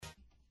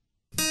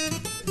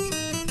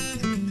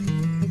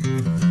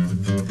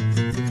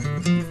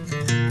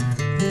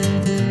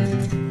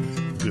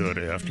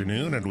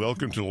afternoon, and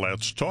welcome to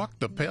Let's Talk.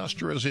 The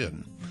Pastor is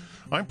in.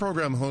 I'm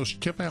program host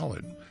Kip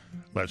Allen.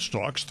 Let's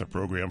Talk's the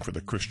program for the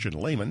Christian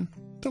layman,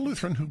 the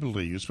Lutheran who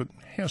believes but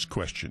has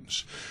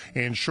questions.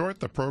 In short,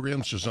 the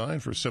program's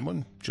designed for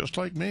someone just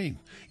like me.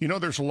 You know,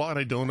 there's a lot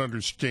I don't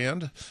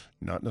understand,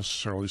 not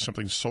necessarily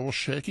something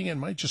soul-shaking,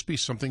 and might just be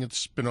something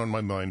that's been on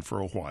my mind for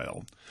a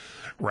while.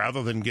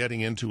 Rather than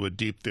getting into a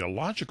deep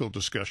theological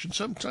discussion,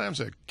 sometimes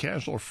a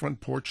casual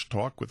front porch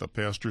talk with a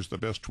pastor is the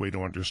best way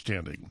to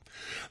understanding.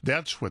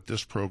 That's what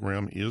this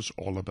program is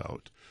all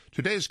about.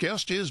 Today's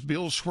guest is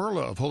Bill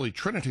Cwirla of Holy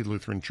Trinity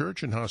Lutheran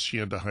Church in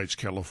Hacienda Heights,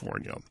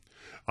 California.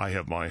 I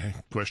have my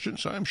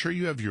questions. I'm sure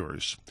you have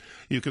yours.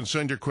 You can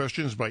send your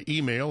questions by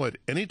email at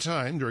any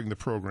time during the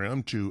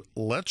program to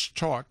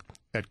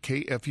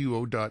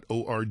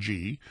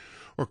letstalk@kfuo.org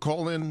or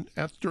call in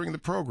during the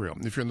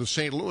program. If you're in the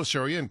St. Louis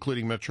area,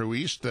 including Metro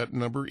East, that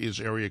number is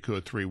area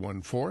code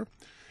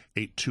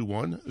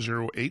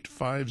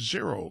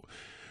 314-821-0850.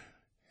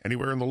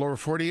 Anywhere in the lower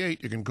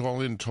 48, you can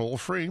call in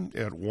toll-free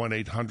at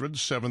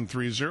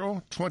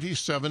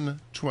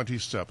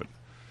 1-800-730-2727.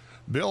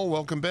 Bill,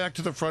 welcome back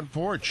to the front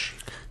porch.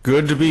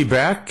 Good to be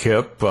back,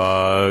 Kip.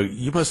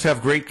 You must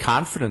have great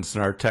confidence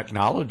in our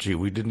technology.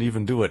 We didn't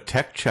even do a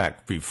tech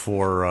check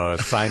before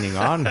signing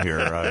on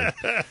here.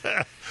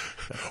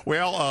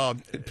 Well,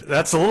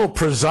 that's a little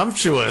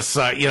presumptuous,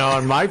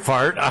 on my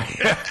part.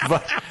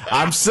 But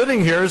I'm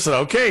sitting here, so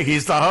okay,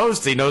 he's the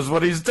host. He knows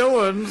what he's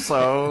doing.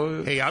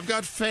 So hey, I've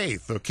got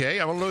faith. Okay,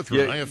 I'm a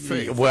Lutheran. Yeah, I have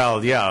faith.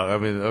 Well, yeah. I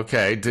mean,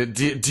 okay.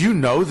 Do you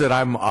know that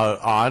I'm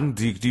on?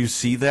 Do you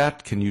see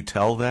that? Can you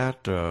tell that?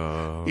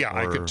 Yeah,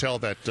 I could tell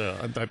that.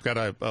 I've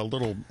got a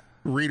little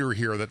reader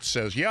here that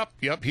says, "Yep,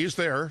 he's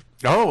there."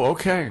 Oh,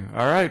 okay.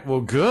 All right.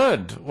 Well,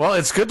 good. Well,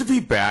 it's good to be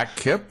back,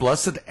 Kip.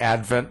 Blessed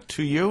Advent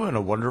to you and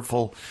a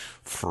wonderful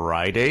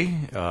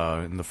Friday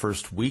in the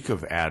first week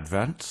of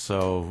Advent.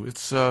 So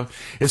it's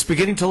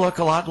beginning to look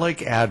a lot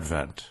like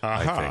Advent,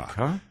 I think,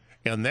 huh?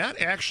 And that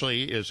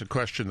actually is a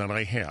question that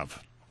I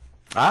have.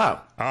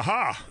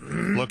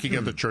 Looking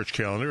at the church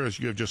calendar, as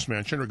you have just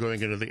mentioned, we're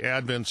going into the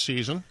Advent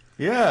season.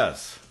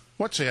 Yes.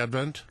 What's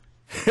Advent?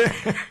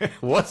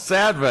 What's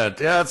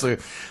Advent? Yeah,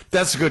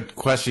 that's a good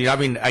question. I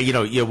mean,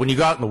 when you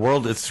go out in the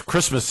world, it's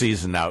Christmas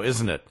season now,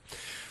 isn't it?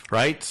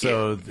 Right?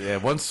 So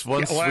once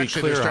we actually,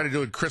 clear they started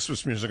doing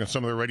Christmas music on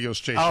some of the radio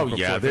stations. Oh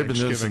yeah, they've been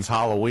doing it since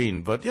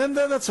Halloween. But yeah,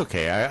 that's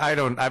okay.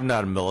 I'm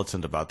not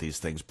militant about these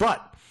things.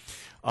 But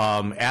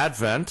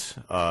Advent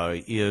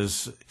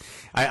is.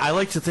 I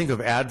like to think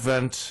of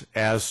Advent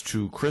as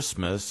to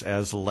Christmas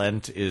as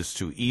Lent is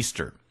to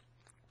Easter.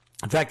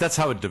 In fact, that's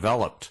how it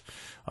developed.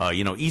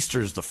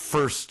 Easter is the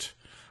first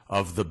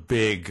of the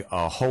big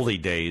holy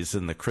days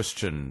in the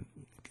Christian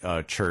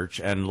church,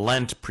 and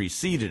Lent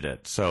preceded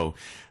it. So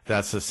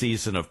that's a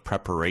season of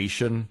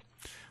preparation.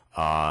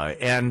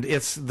 And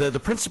it's the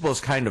principle is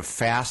kind of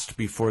fast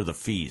before the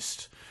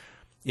feast.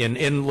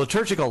 In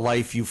liturgical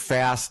life, you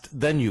fast,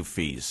 then you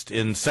feast.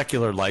 In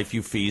secular life,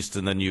 you feast,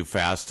 and then you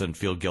fast and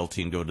feel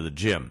guilty and go to the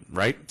gym,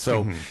 right?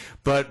 So,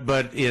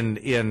 but in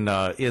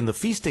the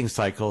feasting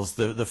cycles,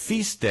 the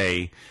feast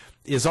day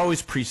is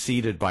always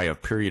preceded by a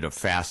period of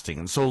fasting.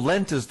 And so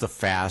Lent is the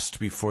fast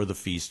before the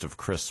feast of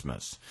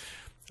Christmas.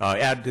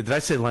 Did I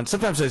say Lent?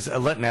 Sometimes I say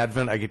Lent and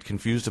Advent, I get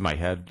confused in my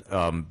head.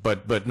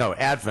 But no,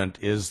 Advent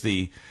is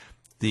the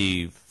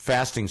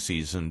fasting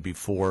season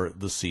before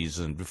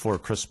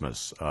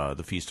Christmas,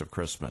 the feast of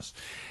Christmas.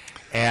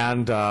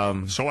 And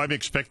so I'm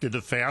expected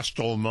to fast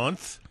all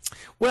month?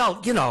 Well,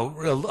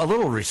 a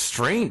little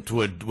restraint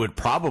would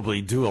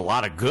probably do a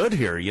lot of good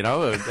here,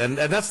 and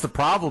that's the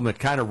problem. It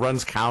kind of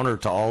runs counter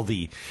to all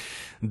the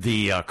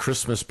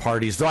Christmas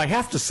parties. Though I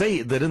have to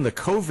say that in the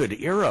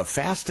COVID era,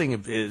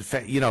 fasting,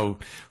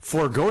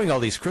 foregoing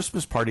all these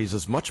Christmas parties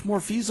is much more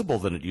feasible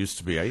than it used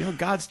to be.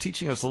 God's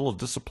teaching us a little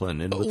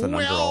discipline under all these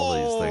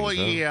things. Well,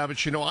 yeah,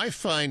 but I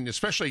find,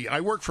 especially,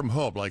 I work from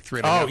home like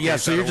 3.5 days. Oh, yeah,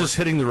 so you're just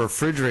hitting the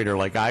refrigerator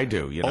like I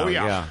do, Oh,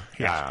 yeah.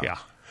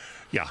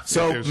 Yeah.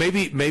 So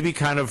maybe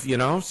kind of,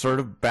 sort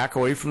of back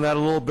away from that a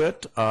little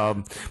bit.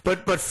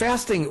 But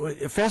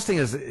fasting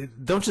is,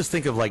 don't just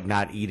think of like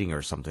not eating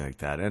or something like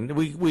that. And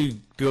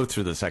we go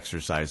through this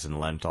exercise in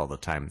Lent all the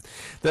time.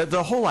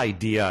 The whole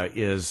idea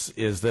is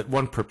that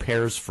one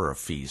prepares for a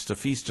feast. A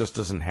feast just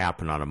doesn't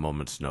happen on a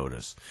moment's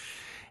notice.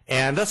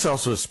 And that's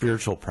also a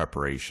spiritual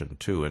preparation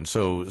too. And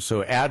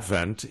so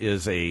Advent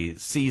is a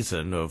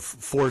season of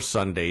 4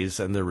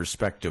 Sundays and their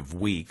respective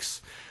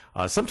weeks.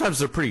 Sometimes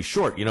they're pretty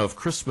short. If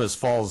Christmas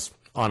falls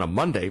on a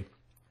Monday,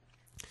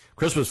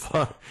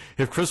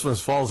 if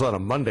Christmas falls on a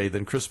Monday,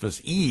 then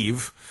Christmas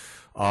Eve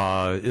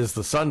is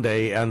the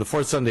Sunday, and the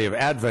 4th Sunday of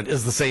Advent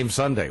is the same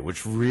Sunday,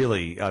 which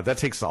really, that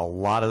takes a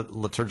lot of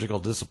liturgical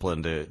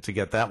discipline to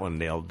get that one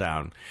nailed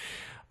down.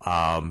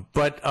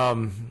 But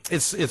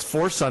it's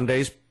 4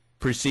 Sundays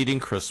preceding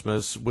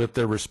Christmas with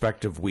their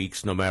respective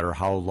weeks, no matter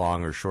how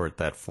long or short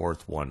that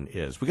 4th one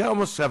is. We got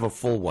almost have a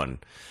full one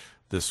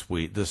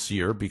this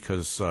year,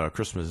 because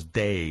Christmas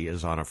Day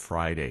is on a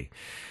Friday.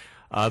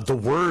 The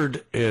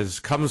word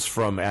comes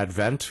from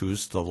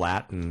adventus, the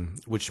Latin,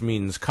 which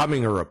means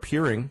coming or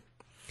appearing.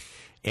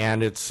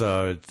 And it's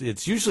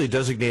usually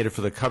designated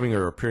for the coming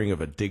or appearing of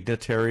a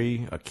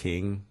dignitary, a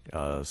king,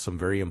 some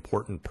very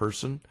important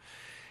person.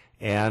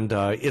 And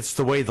it's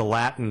the way the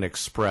Latin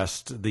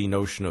expressed the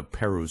notion of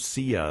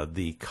parousia,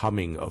 the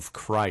coming of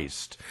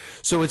Christ.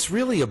 So it's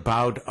really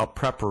about a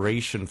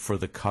preparation for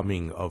the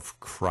coming of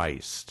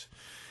Christ.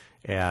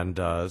 And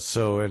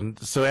so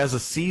as a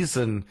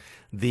season,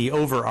 the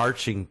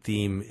overarching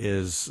theme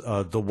is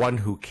the one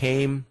who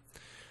came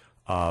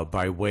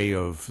by way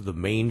of the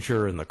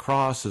manger and the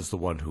cross, is the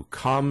one who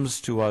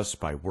comes to us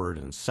by word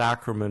and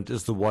sacrament,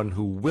 is the one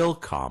who will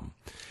come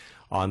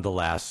on the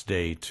last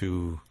day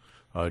to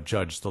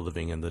judge the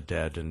living and the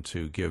dead and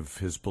to give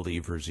his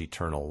believers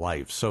eternal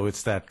life. So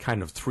it's that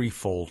kind of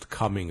threefold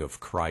coming of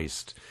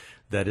Christ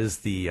that is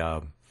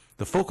the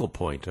focal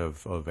point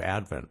of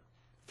Advent.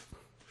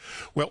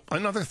 Well,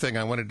 another thing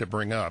I wanted to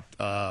bring up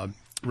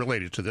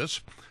related to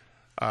this,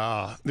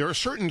 there are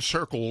certain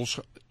circles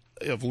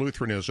of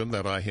Lutheranism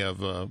that I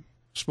have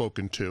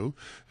spoken to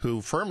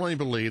who firmly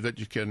believe that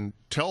you can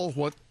tell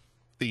what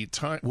the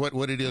time,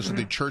 what it is in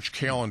the church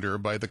calendar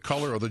by the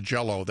color of the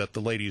Jell-O that the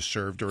ladies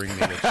serve during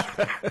meals.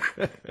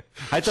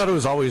 I thought it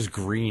was always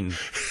green.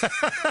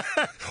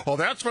 Well,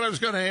 that's what I was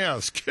going to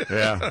ask.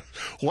 Yeah.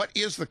 What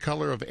is the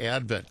color of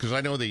Advent? Because I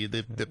know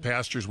the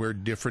pastors wear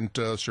different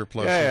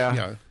surplices.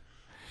 Yeah.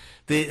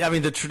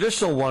 The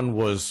traditional one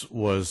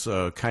was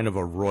kind of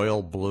a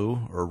royal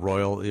blue or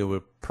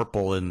royal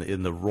purple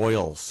in the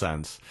royal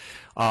sense.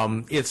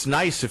 It's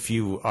nice if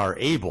you are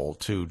able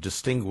to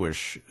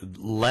distinguish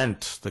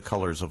Lent, the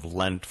colors of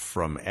Lent,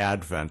 from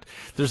Advent.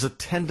 There's a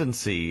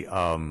tendency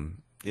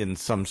in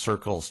some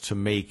circles to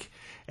make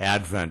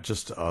Advent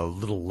just a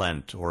little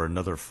Lent or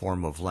another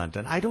form of Lent,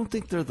 and I don't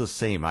think they're the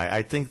same.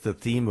 I think the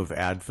theme of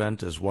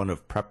Advent is one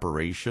of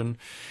preparation.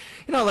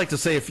 I like to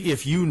say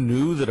if you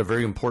knew that a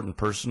very important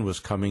person was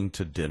coming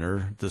to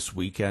dinner this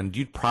weekend,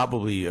 you'd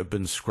probably have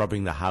been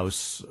scrubbing the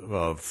house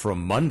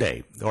from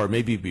Monday or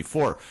maybe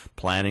before,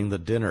 planning the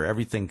dinner.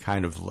 Everything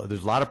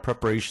there's a lot of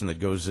preparation that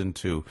goes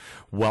into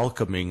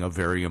welcoming a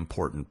very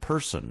important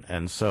person.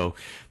 And so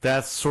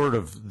that's sort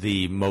of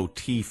the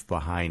motif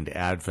behind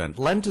Advent.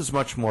 Lent is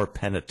much more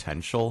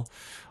penitential.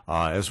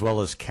 As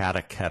well as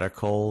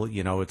catechetical.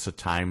 It's a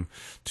time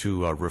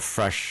to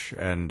refresh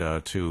and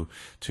to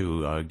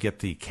get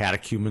the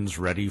catechumens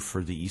ready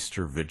for the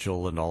Easter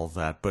Vigil and all of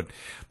that.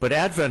 But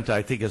Advent,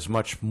 I think, is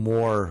much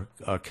more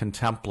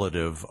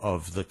contemplative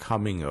of the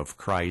coming of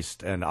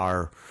Christ and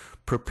our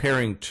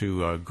preparing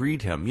to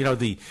greet him.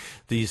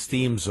 These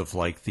themes of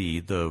like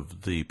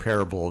the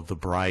parable of the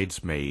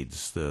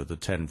bridesmaids, the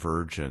 10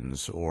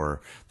 virgins,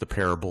 or the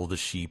parable of the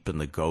sheep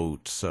and the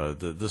goats.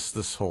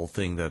 This whole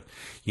thing that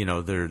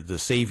the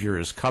Savior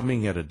is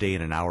coming at a day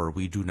and an hour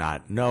we do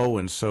not know,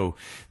 and so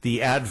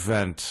the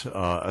Advent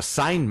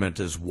assignment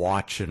is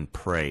watch and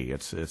pray.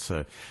 It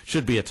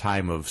should be a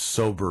time of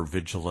sober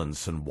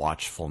vigilance and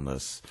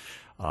watchfulness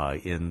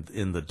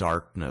in the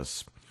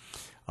darkness.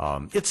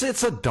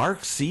 It's a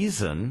dark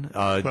season.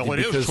 Well, it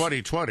is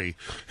 2020.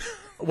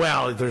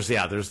 Well, there's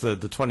the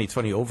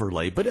 2020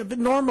 overlay, but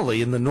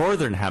normally in the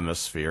northern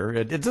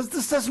hemisphere,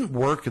 this doesn't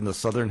work in the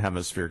southern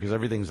hemisphere because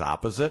everything's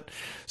opposite.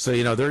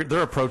 So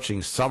they're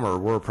approaching summer,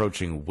 we're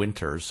approaching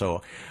winter.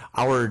 So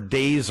our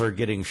days are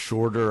getting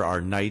shorter,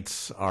 our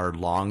nights are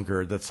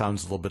longer. That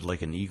sounds a little bit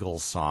like an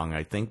Eagles song,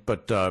 I think,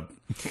 but the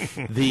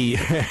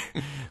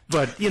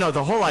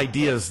whole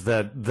idea is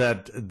that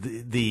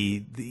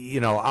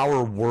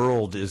our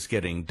world is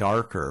getting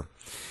darker.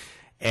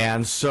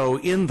 And so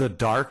in the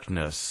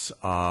darkness,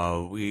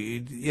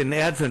 in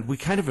Advent, we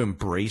kind of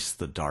embrace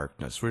the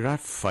darkness. We're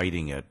not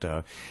fighting it.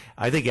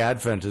 I think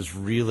Advent is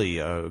really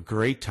a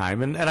great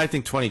time, and I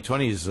think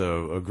 2020 is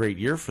a great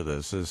year for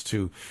this, is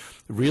to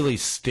really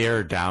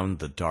stare down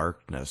the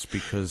darkness,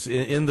 because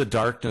in the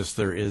darkness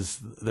there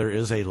is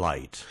a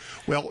light.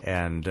 Well,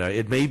 and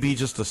it may be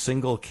just a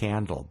single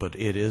candle, but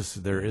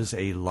there is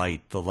a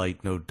light, the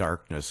light no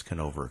darkness can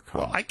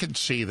overcome. Well, I can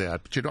see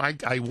that.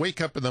 But I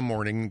wake up in the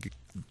morning,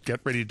 get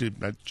ready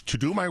to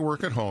do my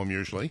work at home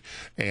usually,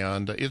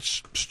 and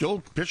it's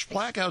still pitch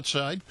black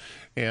outside.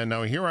 And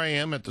now here I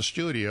am at the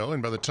studio,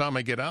 and by the time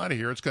I get out of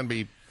here, it's going to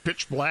be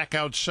pitch black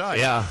outside.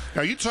 Yeah.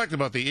 Now, you talked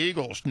about the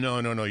Eagles. No,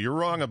 you're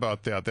wrong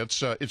about that.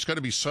 That's it's going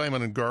to be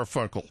Simon and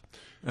Garfunkel.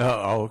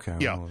 Oh, okay.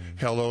 Yeah.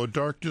 Hello,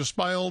 darkness,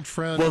 my old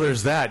friend. Well,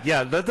 there's that.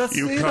 Yeah, that's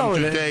you come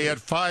today at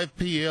 5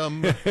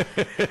 p.m.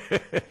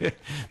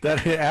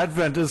 That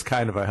Advent is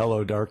kind of a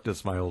hello,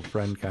 darkness, my old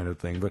friend kind of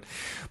thing.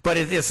 But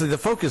it's the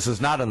focus is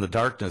not on the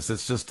darkness.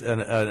 It's just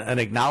an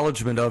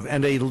acknowledgement of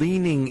and a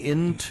leaning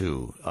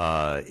into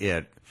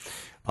it.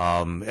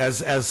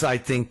 As I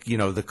think,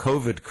 the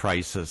COVID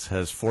crisis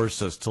has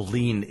forced us to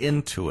lean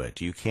into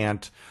it. You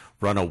can't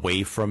run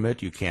away from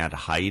it. You can't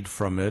hide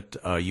from it.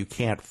 You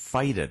can't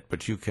fight it,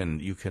 but you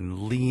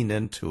can lean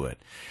into it.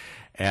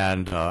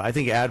 And I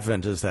think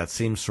Advent is that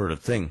same sort of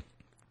thing.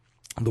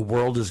 The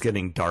world is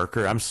getting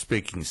darker. I'm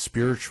speaking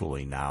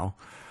spiritually now.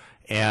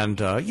 And,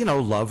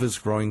 love is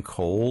growing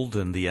cold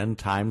and the end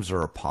times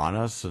are upon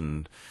us.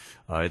 And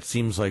it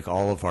seems like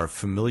all of our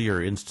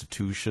familiar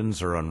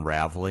institutions are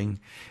unraveling.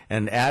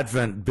 And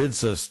Advent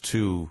bids us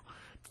to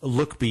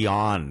look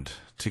beyond,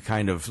 to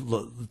kind of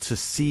look, to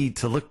see,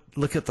 to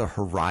look at the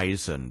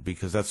horizon,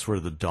 because that's where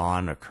the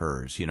dawn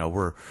occurs.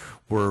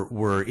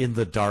 We're in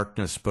the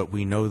darkness, but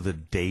we know the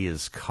day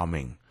is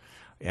coming.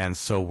 And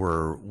so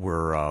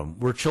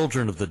we're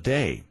children of the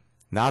day,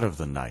 not of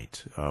the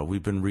night.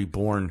 We've been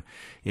reborn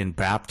in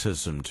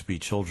baptism to be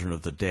children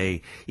of the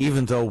day,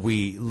 even though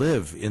we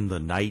live in the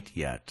night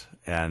yet.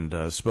 And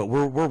but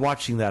we're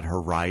watching that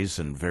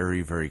horizon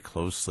very, very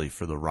closely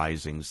for the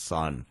rising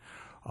sun,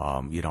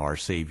 our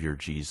Savior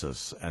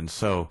Jesus. And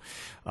so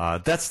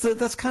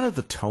that's kind of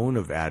the tone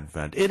of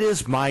Advent. It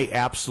is my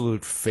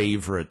absolute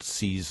favorite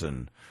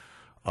season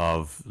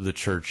of the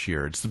church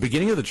year. It's the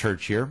beginning of the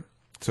church year.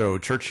 So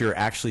church year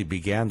actually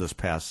began this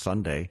past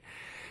Sunday,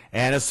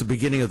 and it's the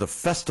beginning of the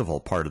festival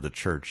part of the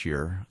church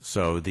year.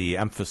 So the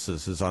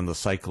emphasis is on the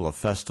cycle of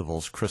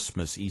festivals: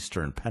 Christmas,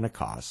 Easter, and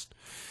Pentecost.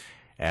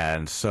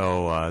 And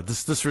so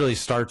this really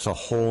starts a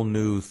whole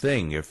new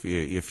thing. If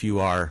you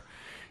are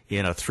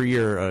in a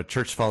 3-year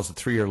church follows a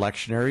 3-year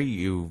lectionary,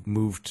 you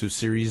move to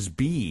Series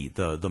B,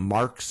 the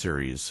Mark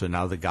series. So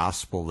now the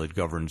gospel that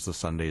governs the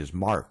Sunday is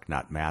Mark,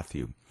 not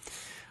Matthew.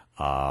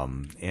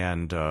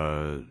 There's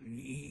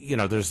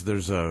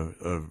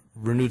a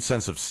renewed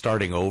sense of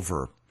starting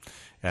over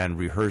and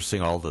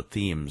rehearsing all the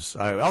themes.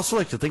 I also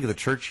like to think of the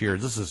church year.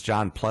 This is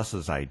John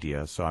Pless's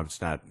idea, so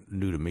it's not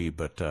new to me,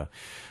 but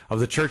of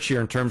the church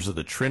year in terms of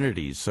the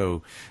Trinity.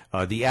 So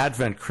the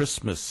Advent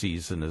Christmas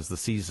season is the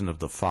season of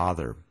the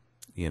Father.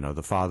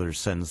 The Father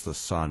sends the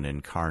Son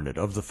incarnate,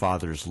 of the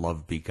Father's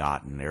love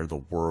begotten, ere the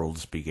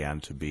worlds began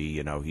to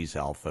be. He's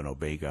Alpha and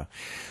Omega.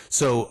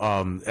 So,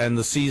 and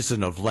the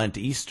season of Lent,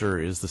 Easter,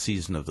 is the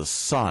season of the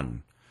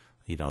Son.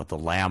 The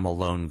Lamb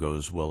alone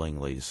goes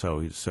willingly. So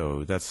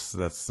that's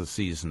the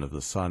season of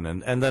the Son.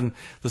 And then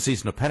the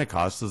season of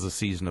Pentecost is the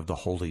season of the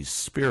Holy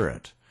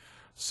Spirit.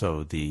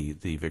 So the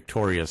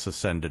victorious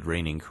ascended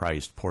reigning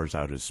Christ pours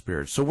out his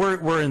Spirit. So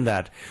we're in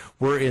that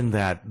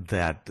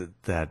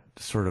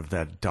sort of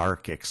that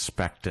dark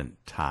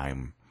expectant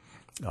time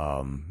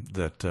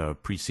that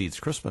precedes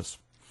Christmas.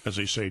 As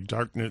they say,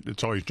 darkness,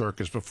 it's always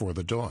darkest before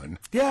the dawn.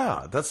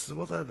 Yeah, that's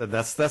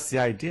the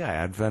idea.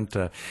 Advent,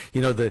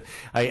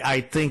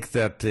 I think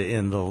that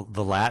in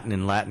the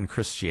Latin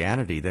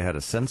Christianity, they had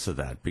a sense of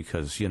that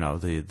because,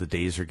 the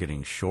days are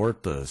getting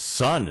short. The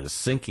sun is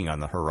sinking on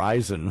the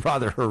horizon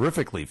rather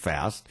horrifically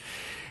fast.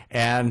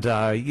 And,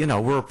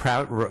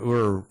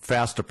 we're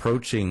fast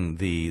approaching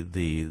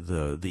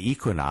the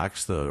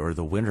equinox, or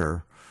the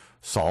winter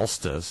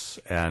solstice,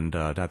 and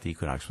not the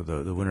equinox,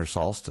 but the winter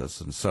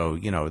solstice. And so,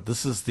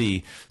 this is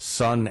the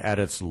sun at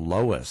its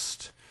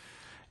lowest,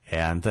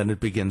 and then it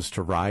begins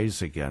to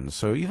rise again.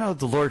 So,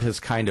 the Lord has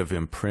kind of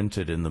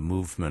imprinted in the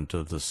movement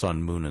of the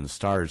sun, moon, and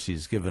stars.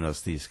 He's given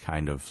us these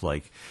kind of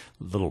like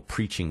little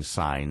preaching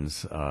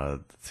signs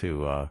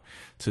to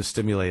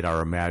stimulate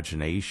our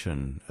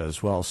imagination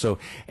as well. So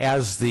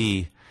as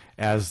the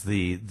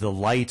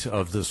light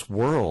of this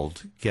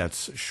world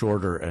gets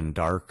shorter and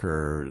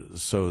darker,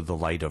 so the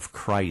light of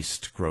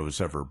Christ grows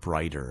ever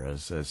brighter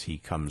as he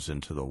comes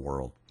into the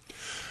world.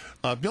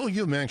 Bill,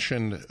 you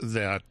mentioned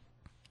that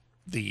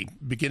the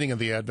beginning of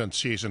the Advent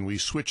season, we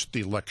switched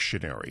the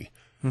lectionary.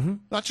 Mm-hmm.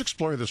 Let's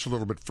explore this a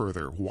little bit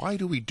further. Why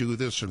do we do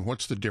this, and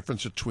what's the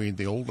difference between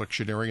the old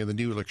lectionary and the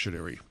new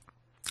lectionary?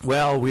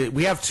 Well,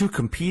 we have two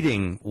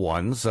competing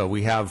ones.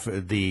 We have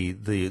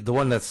the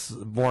one that's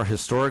more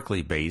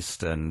historically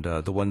based, and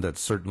the one that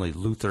certainly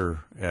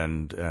Luther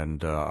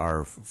and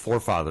our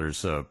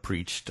forefathers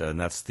preached, and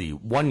that's the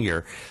 1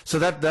 year. So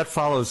that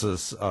follows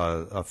us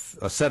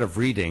a set of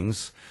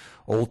readings,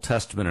 Old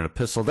Testament and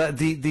Epistle. That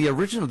the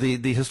original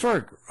the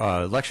historic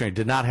lectionary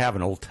did not have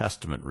an Old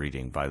Testament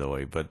reading, by the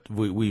way, but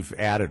we've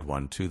added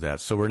one to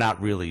that. So we're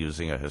not really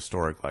using a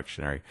historic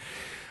lectionary,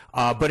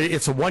 but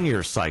it's a 1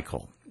 year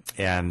cycle.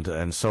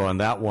 And so on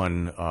that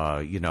one,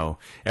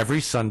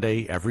 every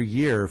Sunday, every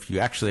year, if you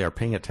actually are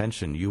paying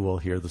attention, you will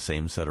hear the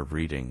same set of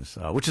readings,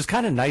 which is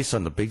kind of nice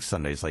on the big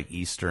Sundays like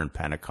Easter and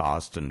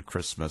Pentecost and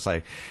Christmas.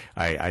 I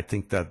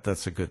think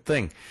that's a good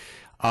thing.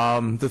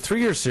 The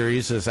 3-year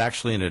series is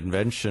actually an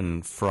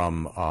invention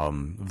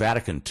from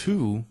Vatican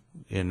II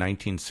in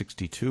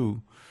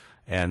 1962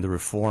 and the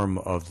reform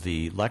of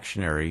the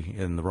lectionary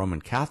in the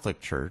Roman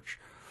Catholic Church.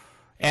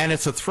 And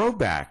it's a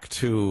throwback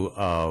to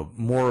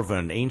more of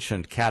an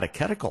ancient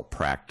catechetical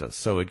practice.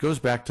 So it goes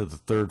back to the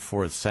 3rd,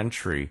 4th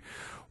century,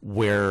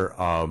 where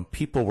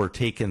people were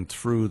taken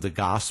through the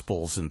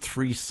Gospels in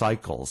 3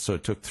 cycles. So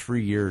it took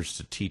 3 years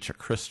to teach a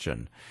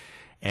Christian.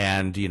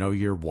 And,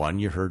 year 1,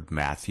 you heard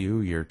Matthew.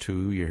 Year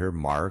 2, you heard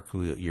Mark.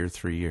 Year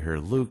 3, you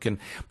heard Luke. And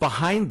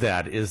behind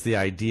that is the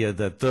idea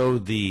that though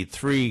the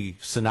 3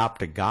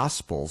 synoptic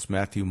Gospels,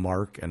 Matthew,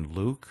 Mark, and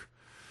Luke,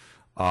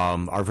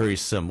 are very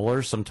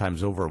similar,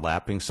 sometimes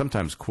overlapping,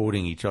 sometimes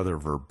quoting each other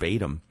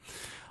verbatim,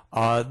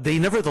 they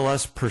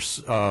nevertheless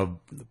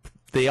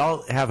they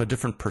all have a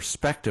different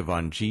perspective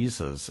on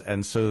Jesus.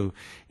 And so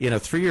in a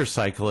 3-year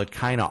cycle, it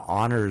kind of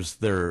honors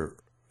their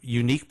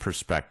unique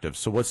perspective.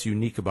 So what's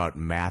unique about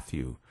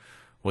Matthew?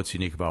 What's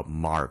unique about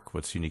Mark?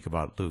 What's unique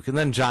about Luke? And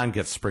then John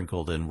gets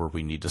sprinkled in where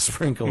we need to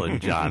sprinkle in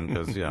John,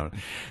 because,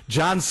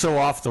 John's so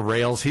off the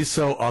rails. He's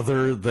so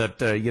other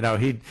that,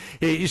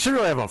 you should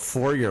really have a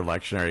 4-year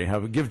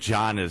lectionary. Give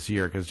John his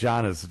year, because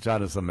John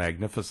is a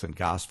magnificent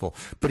gospel,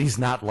 but he's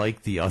not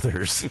like the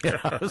others.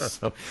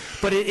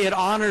 But it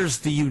honors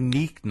the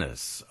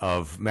uniqueness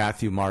of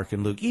Matthew, Mark,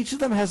 and Luke. Each of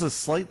them has a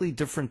slightly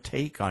different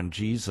take on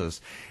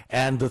Jesus,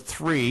 and the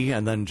three,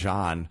 and then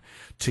John,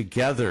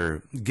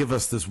 together give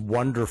us this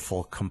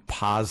wonderful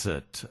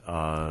composite,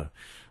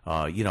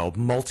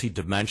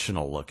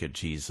 multi-dimensional look at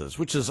Jesus,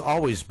 which is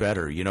always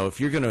better. If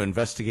you're going to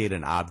investigate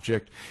an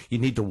object, you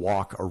need to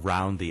walk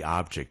around the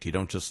object. You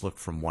don't just look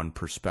from one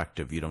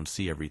perspective. You don't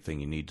see everything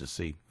you need to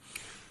see.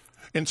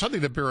 And something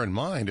to bear in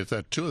mind is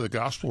that 2 of the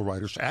gospel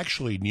writers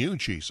actually knew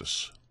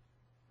Jesus.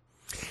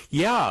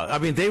 Yeah, I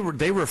mean,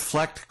 they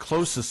reflect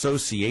close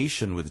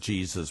association with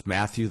Jesus.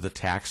 Matthew, the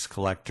tax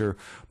collector.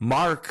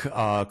 Mark,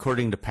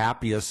 according to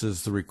Papias,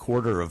 is the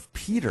recorder of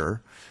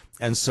Peter.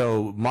 And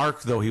so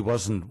Mark, though he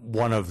wasn't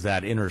one of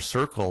that inner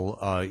circle,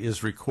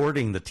 is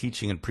recording the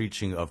teaching and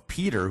preaching of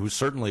Peter, who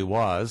certainly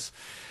was.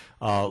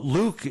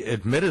 Luke,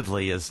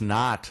 admittedly, is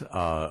not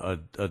a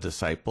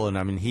disciple, and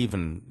I mean, he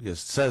even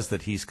says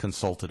that he's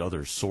consulted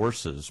other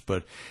sources,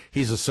 but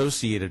he's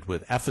associated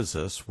with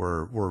Ephesus,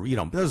 where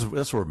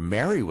that's where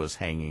Mary was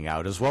hanging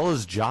out, as well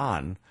as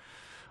John,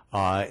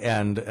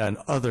 and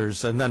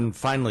others. And then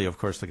finally, of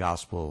course, the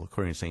Gospel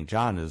according to St.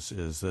 John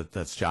is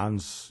that's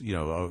John's,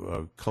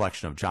 a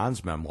collection of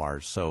John's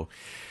memoirs. So,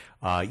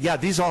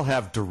 these all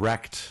have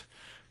direct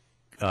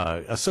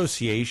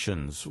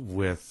associations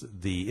with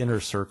the inner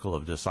circle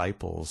of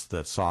disciples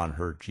that saw and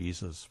heard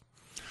Jesus.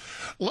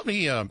 Let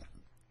me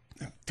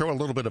throw a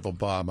little bit of a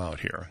bomb out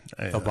here.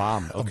 A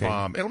bomb, okay. A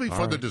bomb. It'll be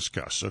fun to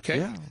discuss, okay?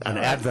 Yeah, an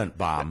Advent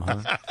bomb,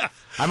 huh?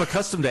 I'm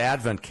accustomed to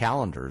Advent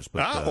calendars.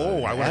 But,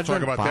 I want to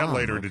talk about that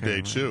later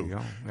today, too.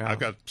 Yeah. I've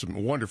got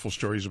some wonderful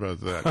stories about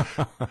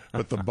that.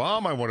 But the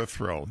bomb I want to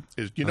throw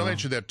is,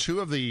 mentioned that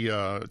 2 of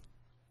the,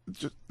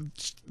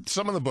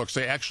 some of the books,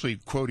 they actually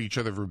quote each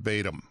other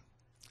verbatim.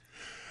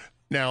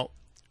 Now,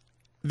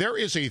 there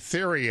is a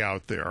theory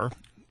out there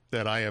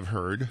that I have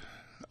heard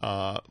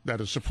that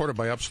is supported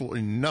by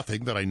absolutely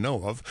nothing that I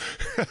know of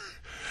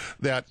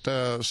that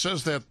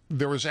says that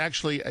there was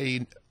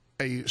actually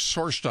a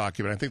source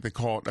document. I think they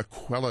call it a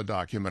Quella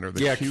document, or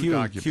the Q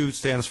document. Q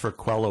stands for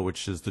Quella,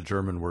 which is the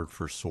German word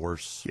for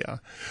source. Yeah.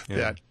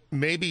 That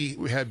maybe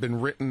had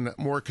been written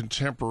more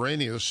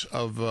contemporaneous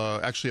of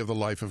the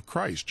life of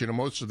Christ.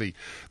 Most of the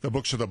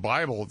books of the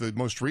Bible, the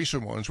most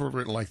recent ones, were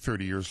written like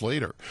 30 years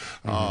later,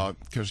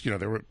 because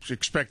they were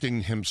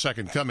expecting him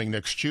second coming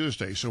next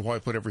Tuesday. So why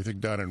put everything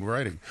down in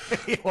writing?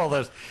 Well,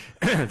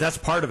 that's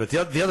part of it.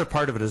 The other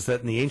part of it is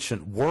that in the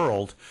ancient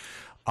world,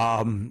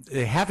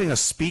 having a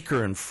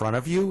speaker in front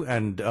of you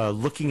and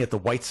looking at the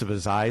whites of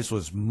his eyes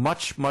was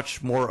much,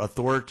 much more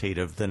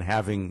authoritative than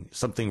having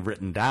something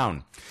written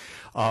down.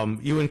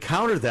 You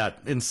encounter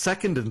that in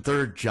 2nd and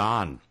 3rd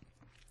John,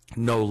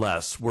 no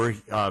less, where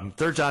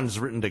 3rd John is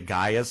written to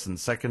Gaius, and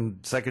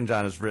second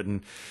John is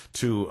written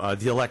to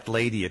the elect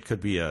lady. It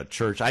could be a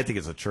church. I think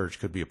it's a church.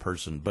 Could be a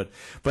person. But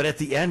at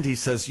the end, he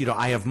says,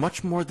 I have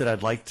much more that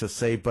I'd like to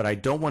say, but I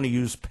don't want to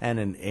use pen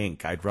and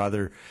ink. I'd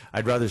rather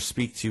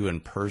speak to you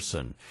in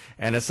person.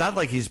 And it's not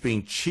like he's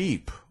being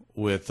cheap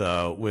with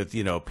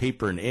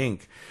paper and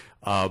ink.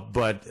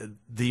 But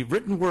the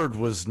written word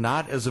was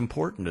not as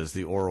important as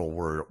the oral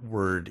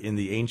word in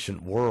the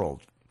ancient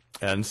world.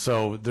 And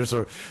so there's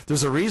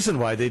a reason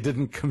why they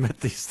didn't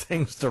commit these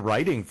things to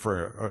writing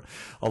for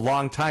a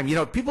long time.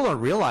 People don't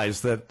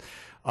realize that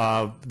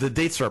the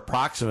dates are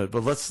approximate,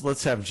 but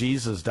let's have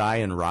Jesus die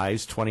and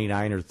rise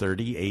 29 or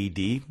 30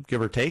 A.D.,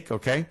 give or take,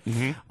 okay?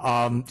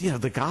 Mm-hmm.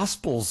 The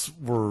Gospels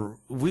were,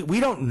 we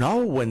don't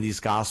know when these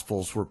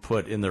Gospels were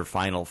put in their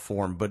final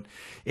form, but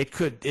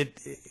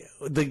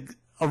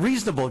a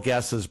reasonable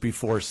guess is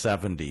before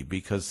 70,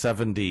 because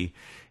 70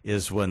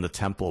 is when the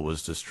temple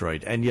was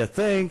destroyed. And you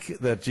think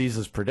that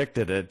Jesus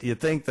predicted it. You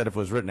think that if it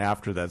was written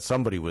after that,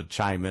 somebody would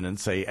chime in and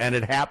say, and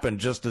it happened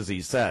just as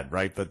he said,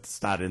 right? But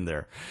it's not in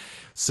there.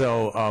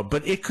 So,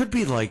 but it could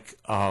be like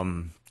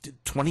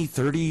 20,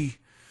 30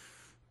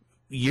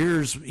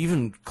 years,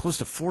 even close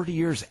to 40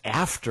 years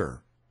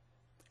after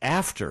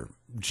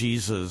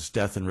Jesus'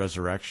 death and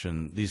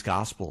resurrection, these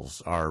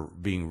Gospels are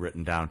being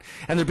written down.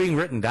 And they're being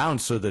written down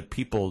so that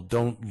people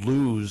don't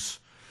lose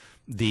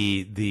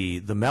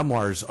the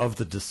memoirs of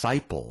the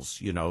disciples.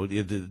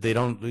 They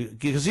don't,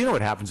 because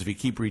what happens if you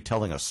keep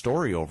retelling a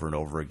story over and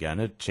over again,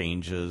 it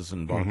changes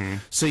and mm-hmm.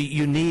 So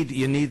you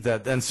need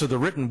that. And so the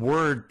written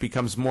word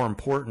becomes more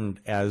important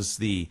as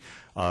the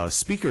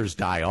speakers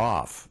die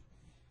off,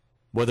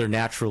 whether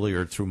naturally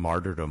or through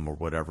martyrdom or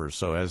whatever.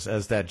 So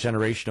as that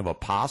generation of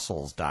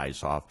apostles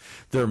dies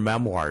off, their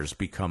memoirs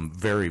become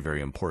very,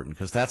 very important,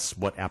 because that's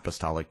what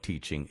apostolic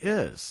teaching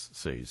is.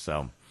 See,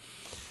 so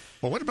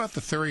Well, what about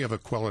the theory of a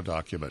Quella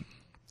document?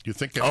 You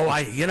think?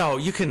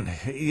 You can.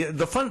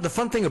 The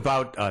fun thing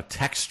about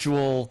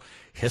textual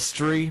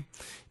history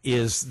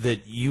is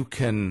that you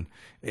can.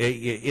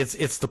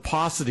 It's the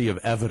paucity of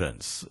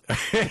evidence.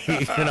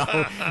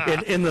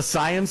 In the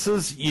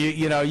sciences,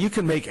 you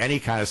can make any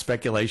kind of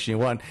speculation you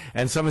want,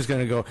 and somebody's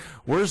going to go,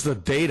 "Where's the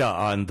data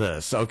on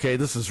this?" Okay,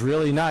 this is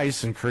really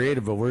nice and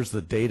creative, but where's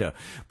the data?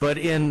 But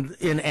in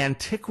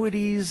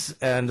antiquities,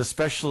 and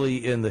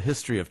especially in the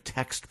history of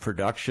text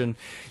production,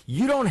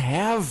 you don't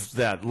have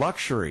that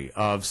luxury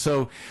of.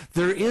 So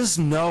there is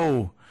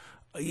no.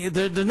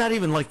 They're not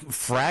even like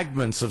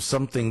fragments of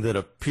something that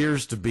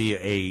appears to be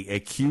a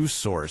Q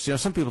source.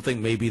 Some people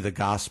think maybe the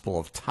Gospel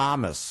of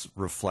Thomas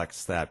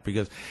reflects that,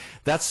 because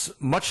that's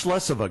much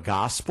less of a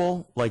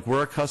gospel like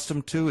we're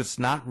accustomed to. It's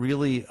not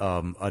really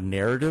a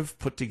narrative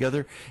put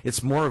together.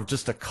 It's more of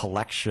just a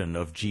collection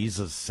of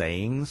Jesus'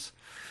 sayings.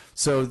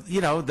 So,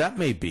 that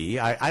may be.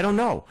 I don't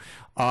know.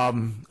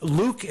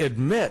 Luke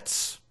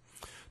admits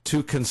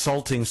to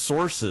consulting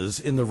sources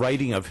in the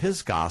writing of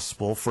his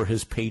gospel for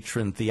his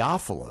patron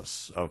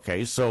Theophilus.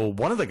 Okay, so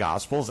one of the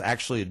gospels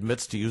actually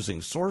admits to using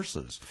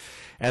sources.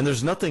 And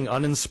there's nothing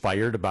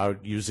uninspired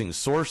about using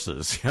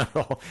sources.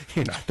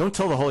 Don't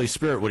tell the Holy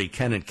Spirit what he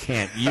can and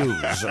can't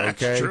use, okay?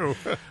 That's true.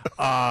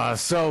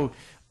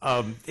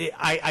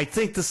 I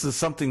think this is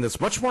something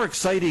that's much more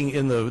exciting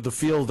in the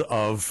field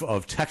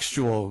of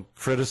textual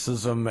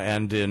criticism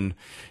and in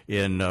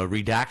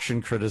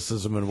redaction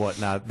criticism and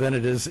whatnot than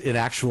it is in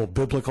actual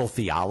biblical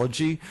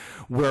theology,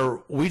 where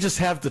we just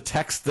have the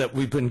text that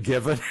we've been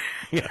given,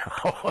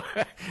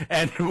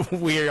 and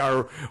we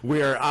are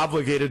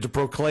obligated to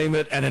proclaim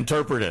it and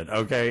interpret it.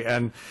 Okay,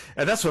 and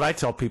that's what I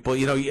tell people.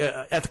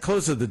 At the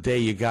close of the day,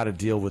 you got to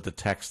deal with the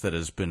text that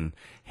has been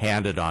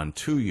handed on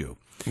to you.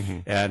 Mm-hmm.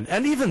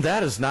 And even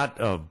that is not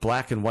a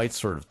black and white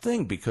sort of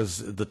thing, because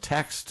the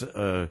text,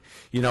 we're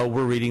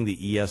reading the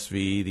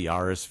ESV, the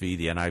RSV,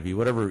 the NIV,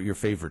 whatever your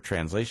favorite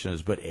translation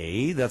is. But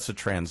A, that's a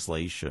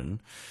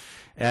translation.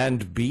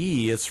 And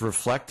B, it's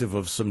reflective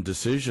of some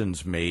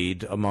decisions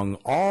made among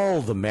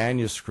all the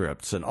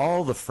manuscripts and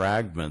all the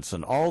fragments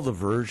and all the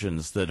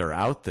versions that are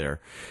out there,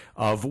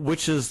 of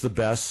which is the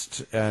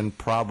best and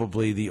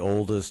probably the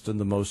oldest and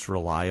the most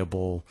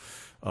reliable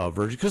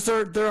version, because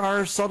there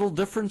are subtle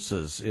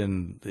differences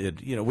in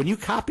it. When you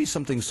copy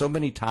something so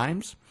many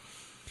times,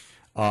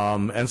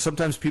 and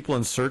sometimes people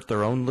insert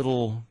their own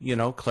little,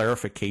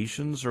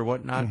 clarifications or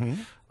whatnot.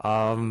 Mm-hmm.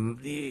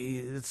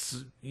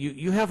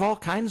 You have all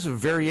kinds of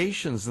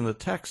variations in the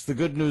text. The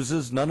good news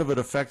is none of it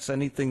affects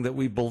anything that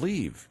we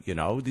believe.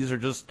 These are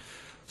just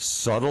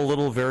subtle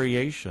little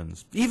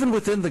variations, even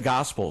within the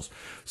Gospels.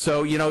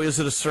 So, is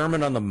it a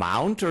Sermon on the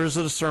Mount or is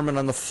it a sermon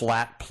on the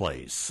flat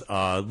place?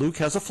 Luke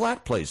has a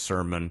flat place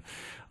sermon.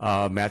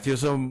 Matthew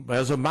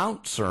has a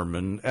mount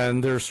sermon,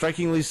 and they're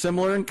strikingly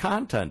similar in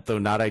content, though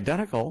not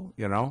identical,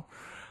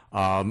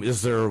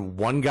 Is there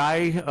one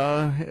guy,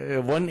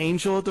 one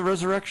angel at the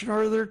resurrection,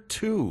 or are there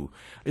two?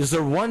 Is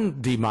there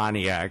one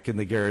demoniac in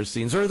the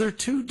Gerasenes, or are there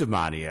two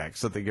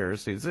demoniacs at the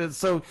Gerasenes? And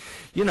so,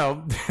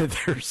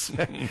 there's,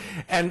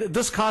 and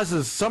this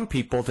causes some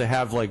people to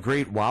have like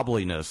great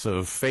wobbliness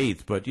of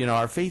faith, but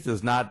our faith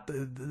is not.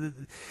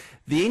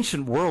 The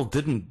ancient world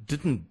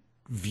didn't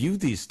view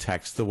these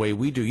texts the way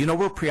we do.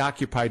 We're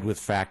preoccupied with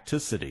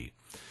facticity.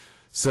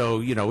 So,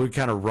 we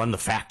kind of run the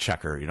fact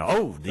checker, they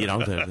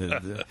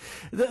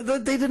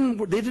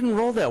didn't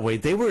roll that way.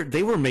 They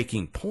were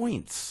making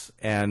points,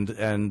 and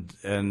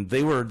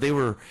they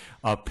were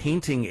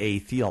painting a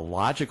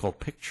theological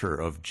picture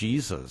of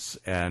Jesus,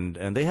 and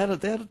they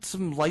had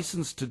some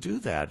license to do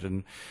that.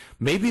 And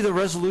maybe the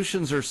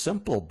resolutions are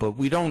simple, but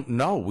we don't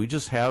know. We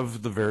just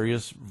have the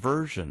various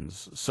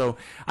versions. So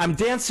I'm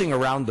dancing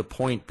around the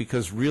point,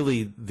 because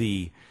really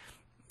the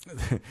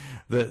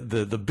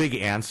big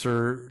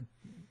answer,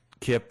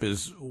 Kip,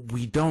 is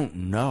we don't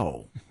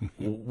know.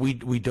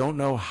 we don't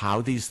know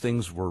how these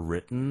things were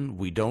written.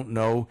 We don't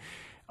know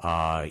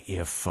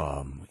if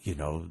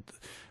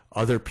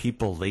other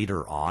people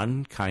later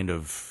on kind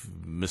of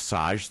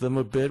massaged them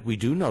a bit. We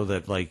do know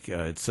that,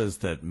 it says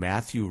that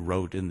Matthew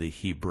wrote in the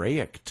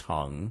Hebraic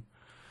tongue.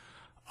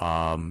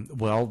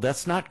 Well,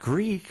 that's not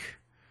Greek.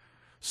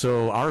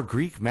 So our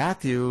Greek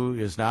Matthew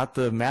is not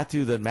the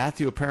Matthew that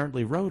Matthew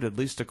apparently wrote, at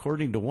least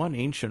according to one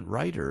ancient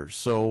writer.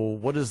 So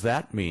what does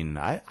that mean?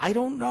 I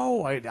don't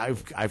know.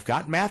 I've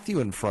got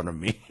Matthew in front of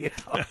me.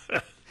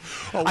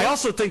 I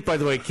also think, by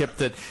the way, Kip,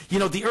 that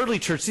the early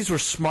church, these were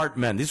smart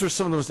men. These were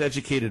some of the most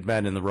educated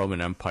men in the Roman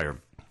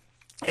Empire,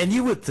 and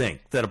you would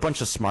think that a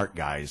bunch of smart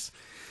guys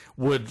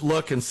would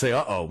look and say,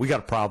 "Uh-oh, we got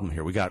a problem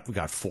here. We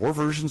got four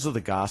versions of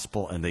the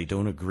gospel, and they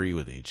don't agree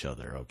with each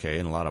other, okay,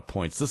 in a lot of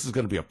points. This is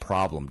going to be a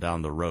problem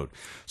down the road.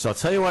 So I'll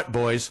tell you what,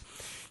 boys,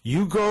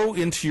 you go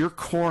into your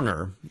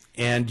corner,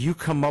 and you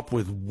come up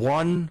with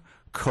one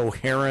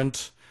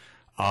coherent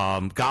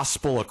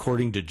gospel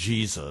according to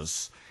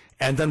Jesus,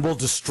 and then we'll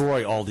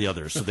destroy all the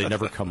others so they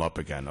never come up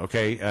again,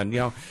 okay?" And,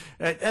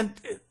 and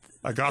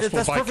a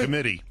gospel by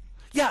committee.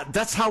 Yeah,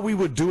 that's how we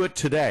would do it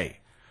today.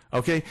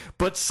 Okay,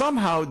 but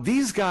somehow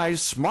these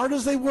guys, smart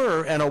as they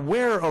were and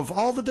aware of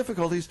all the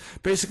difficulties,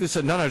 basically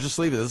said, "No, just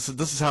leave it.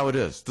 This is how it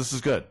is. This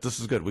is good. This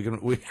is good.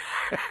 We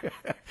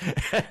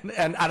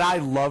and I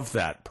love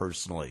that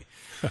personally.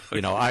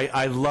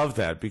 I love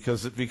that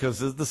because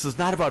this is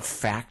not about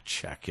fact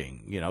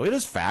checking. It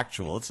is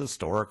factual, it's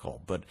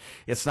historical, but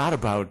it's not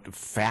about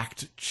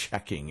fact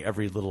checking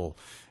every little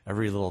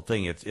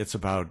thing. It's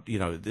about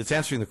it's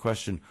answering the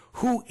question,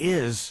 who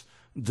is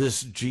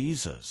this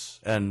Jesus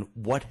and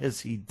what has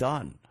he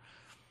done?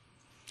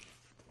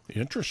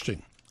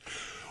 Interesting.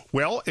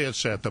 Well,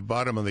 it's at the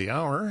bottom of the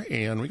hour,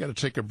 and we got to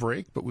take a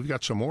break, but we've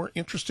got some more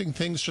interesting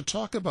things to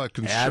talk about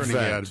concerning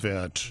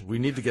Advent. We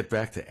need to get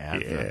back to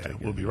Advent. Yeah,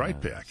 we'll be right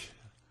back.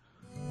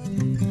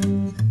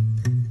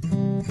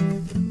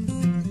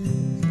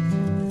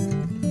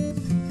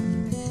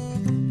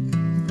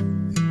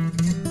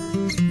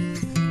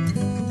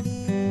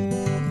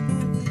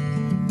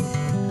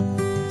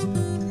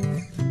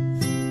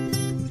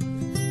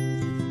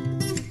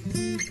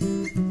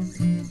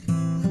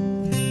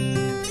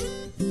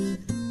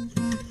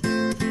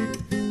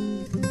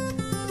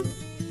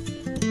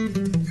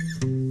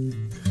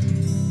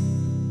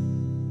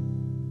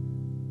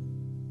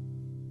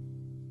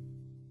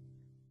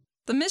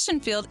 The mission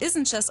field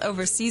isn't just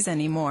overseas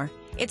anymore.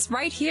 It's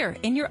right here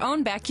in your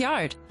own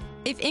backyard.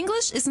 If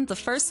English isn't the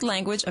first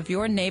language of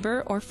your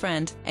neighbor or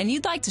friend, and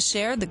you'd like to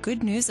share the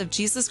good news of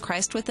Jesus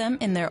Christ with them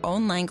in their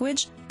own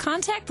language,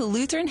 contact the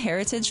Lutheran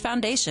Heritage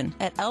Foundation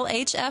at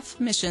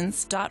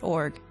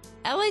lhfmissions.org.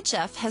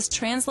 LHF has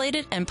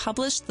translated and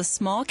published the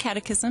Small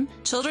Catechism,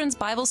 children's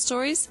Bible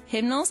stories,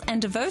 hymnals,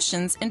 and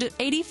devotions into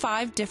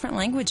 85 different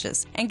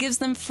languages and gives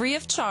them free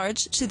of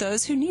charge to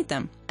those who need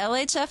them.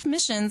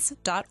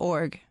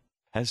 lhfmissions.org.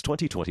 Has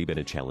 2020 been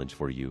a challenge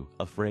for you?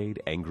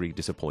 Afraid, angry,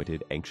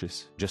 disappointed,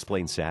 anxious, just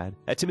plain sad?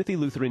 At Timothy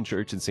Lutheran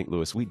Church in St.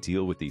 Louis, we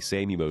deal with these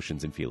same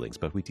emotions and feelings,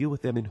 but we deal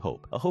with them in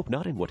hope. A hope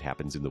not in what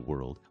happens in the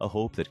world, a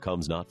hope that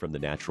comes not from the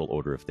natural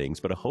order of things,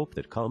 but a hope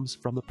that comes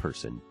from a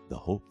person, the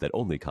hope that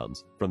only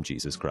comes from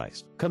Jesus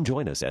Christ. Come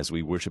join us as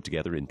we worship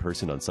together in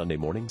person on Sunday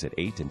mornings at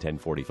 8 and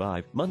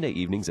 10:45, Monday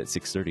evenings at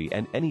 6:30,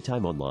 and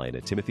anytime online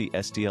at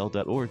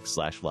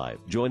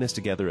timothystl.org/live. Join us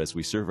together as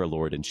we serve our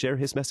Lord and share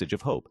his message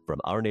of hope from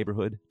our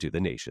neighborhood to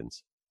the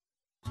nations.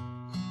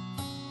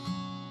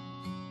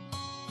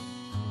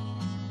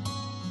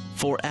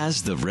 For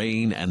as the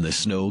rain and the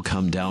snow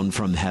come down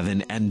from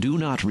heaven, and do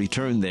not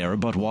return there,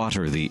 but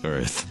water the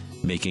earth,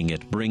 making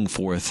it bring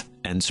forth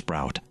and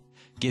sprout,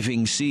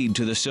 giving seed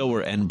to the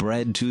sower and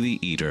bread to the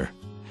eater,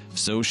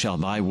 so shall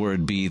my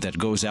word be that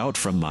goes out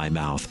from my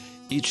mouth.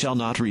 It shall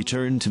not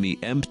return to me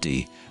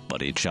empty,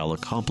 but it shall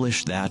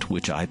accomplish that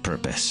which I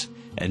purpose,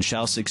 and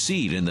shall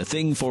succeed in the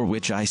thing for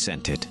which I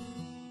sent it.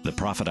 The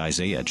prophet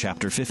Isaiah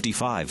chapter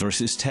 55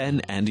 verses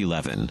 10 and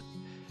 11.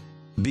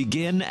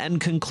 Begin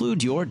and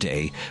conclude your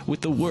day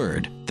with the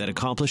word that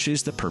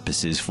accomplishes the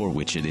purposes for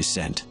which it is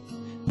sent.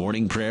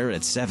 Morning prayer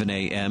at 7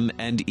 a.m.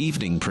 and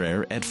evening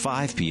prayer at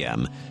 5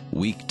 p.m.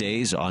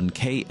 Weekdays on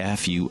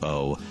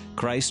KFUO.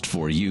 Christ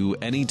for you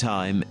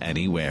anytime,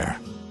 anywhere.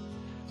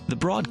 The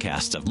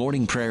broadcasts of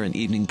morning prayer and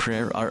evening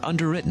prayer are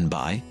underwritten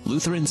by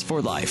Lutherans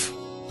for Life.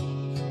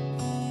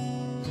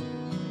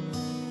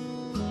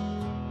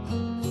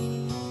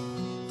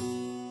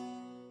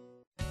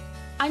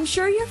 I'm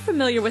sure you're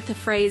familiar with the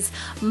phrase,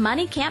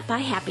 money can't buy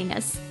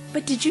happiness.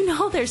 But did you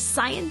know there's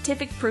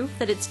scientific proof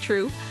that it's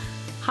true?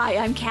 Hi,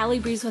 I'm Callie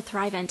Breeze with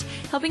Thrivent,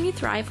 helping you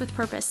thrive with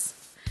purpose.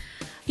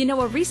 You know,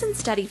 a recent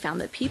study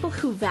found that people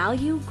who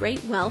value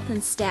great wealth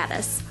and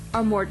status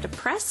are more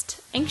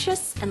depressed,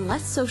 anxious, and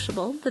less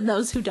sociable than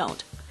those who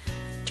don't.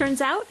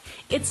 Turns out,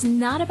 it's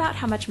not about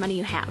how much money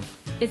you have.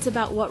 It's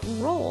about what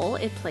role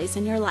it plays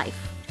in your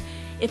life.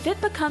 If it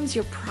becomes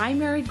your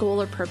primary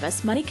goal or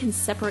purpose, money can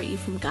separate you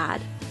from God.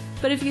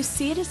 But if you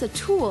see it as a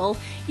tool,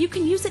 you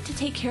can use it to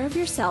take care of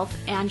yourself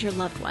and your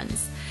loved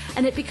ones.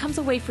 And it becomes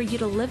a way for you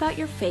to live out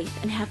your faith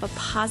and have a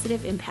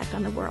positive impact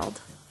on the world.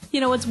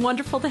 You know, it's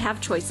wonderful to have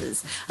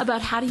choices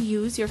about how to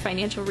use your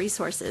financial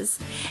resources.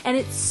 And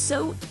it's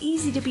so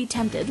easy to be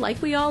tempted,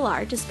 like we all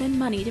are, to spend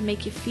money to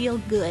make you feel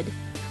good.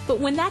 But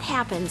when that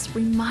happens,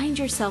 remind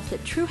yourself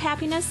that true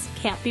happiness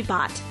can't be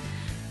bought.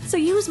 So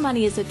use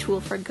money as a tool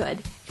for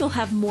good. You'll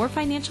have more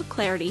financial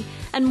clarity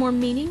and more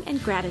meaning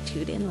and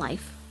gratitude in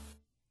life.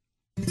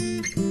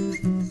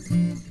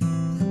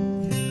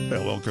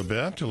 Well, welcome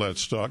back to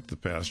Let's Talk. The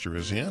pastor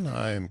is in.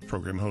 I'm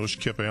program host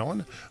Kip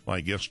Allen. My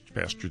guest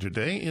pastor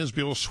today is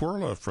Bill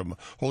Cwirla from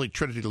Holy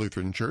Trinity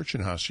Lutheran Church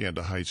in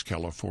Hacienda Heights,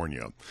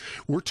 California.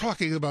 We're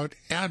talking about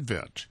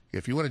Advent.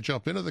 If you want to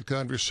jump into the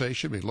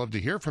conversation, we'd love to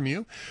hear from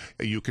you.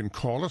 You can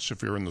call us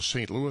if you're in the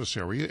St. Louis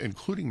area,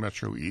 including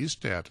Metro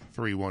East, at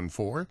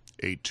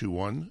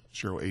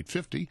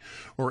 314-821-0850,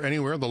 or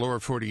anywhere in the lower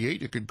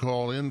 48. You can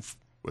call in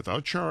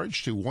without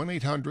charge to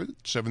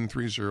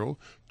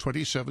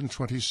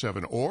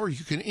 1-800-730-2727, or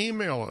you can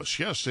email us.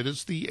 Yes, it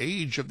is the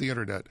age of the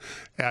internet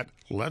at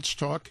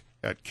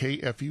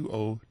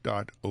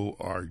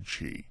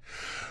letstalk@kfuo.org.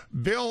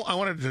 Bill, I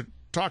wanted to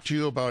talk to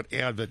you about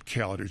Advent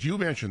calendars. You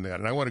mentioned that,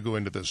 and I want to go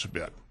into this a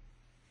bit.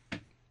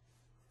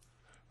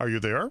 Are you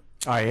there?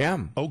 I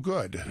am. Oh,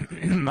 good.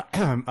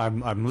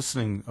 I'm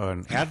listening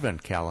on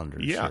Advent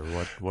calendars. Yeah.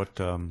 What?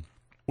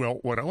 Well,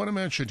 what I want to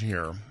mention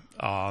here.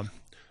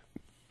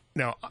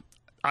 Now,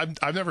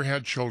 I've never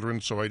had children,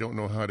 so I don't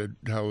know how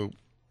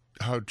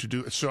to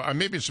do it. So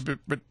maybe it's a bit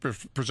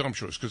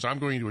presumptuous because I'm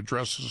going to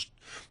address this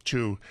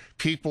to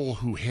people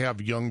who have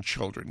young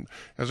children.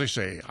 As I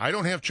say, I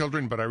don't have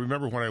children, but I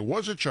remember when I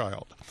was a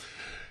child.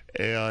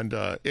 And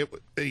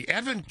the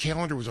Advent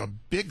calendar was a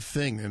big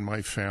thing in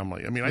my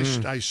family. I mean,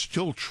 I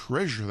still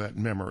treasure that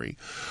memory.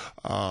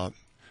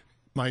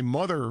 My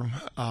mother,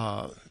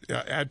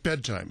 at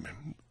bedtime,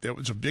 there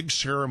was a big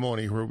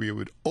ceremony where we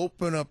would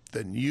open up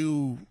the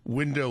new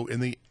window in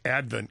the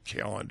Advent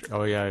calendar.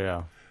 Oh,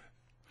 yeah.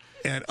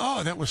 And,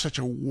 that was such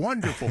a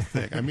wonderful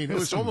thing. I mean, it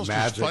was almost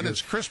magic. as fun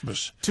as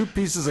Christmas. 2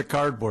 pieces of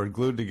cardboard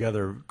glued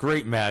together.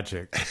 Great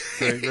magic.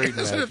 Great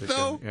Isn't magic. it,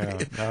 though?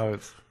 No,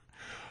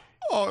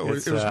 It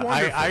was wonderful.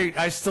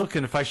 I still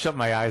can, if I shut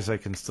my eyes, I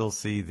can still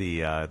see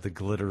the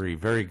glittery,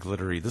 very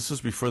glittery. This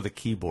was before the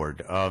keyboard.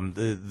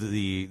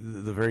 The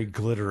very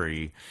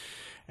glittery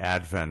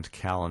Advent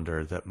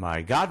calendar that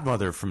my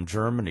godmother from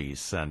Germany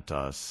sent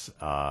us.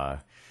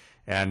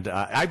 And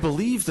I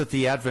believe that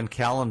the Advent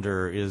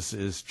calendar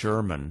is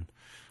German.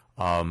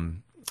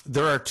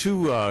 There are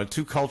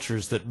two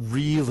cultures that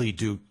really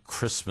do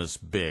Christmas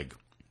big.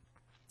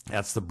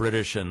 That's the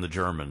British and the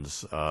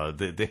Germans.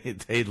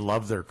 They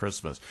love their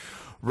Christmas,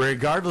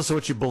 regardless of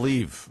what you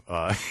believe.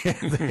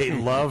 They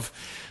love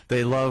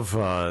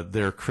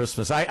their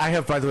Christmas. I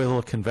have, by the way, a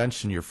little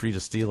convention. You're free to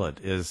steal it.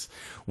 Is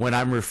when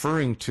I'm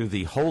referring to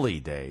the Holy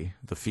Day,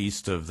 the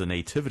feast of the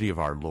Nativity of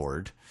our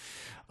Lord.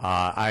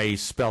 I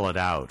spell it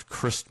out,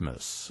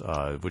 Christmas,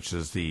 which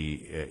is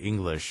the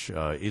English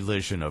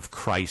elision of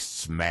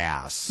Christ's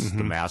Mass,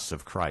 the Mass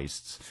of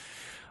Christ's.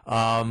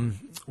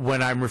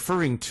 When I'm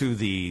referring to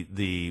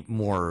the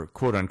more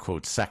quote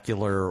unquote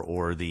secular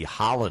or the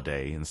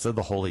holiday, instead of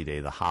the holy day,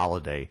 the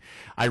holiday,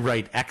 I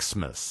write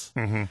Xmas.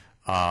 And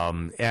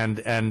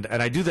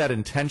I do that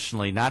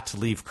intentionally, not to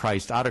leave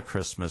Christ out of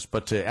Christmas,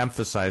 but to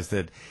emphasize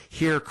that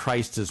here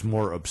Christ is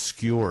more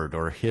obscured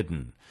or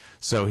hidden.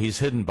 So he's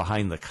hidden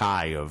behind the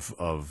chi of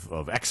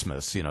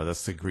Xmas,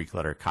 that's the Greek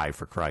letter chi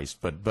for Christ.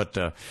 But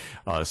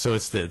so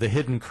it's the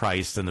hidden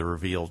Christ and the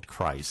revealed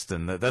Christ,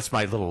 and that's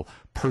my little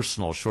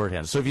personal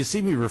shorthand. So if you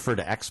see me refer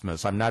to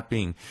Xmas, I'm not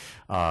being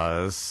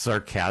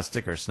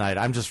sarcastic or snide.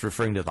 I'm just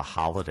referring to the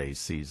holiday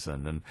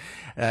season. And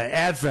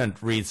Advent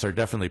wreaths are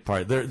definitely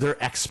they're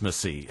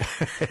Xmasy.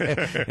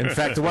 In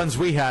fact, the ones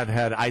we had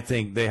I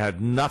think they had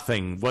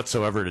nothing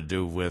whatsoever to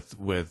do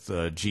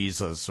with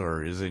Jesus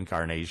or his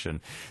incarnation.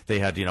 They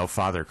had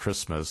Father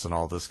Christmas and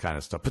all this kind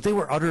of stuff, but they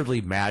were utterly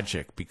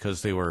magic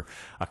because they were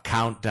a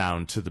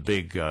countdown to the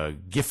big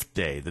gift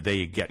day, the day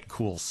you get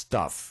cool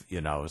stuff.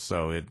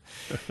 So it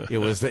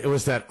was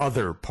that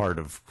other part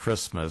of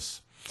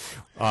Christmas.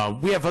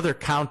 We have other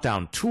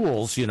countdown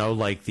tools,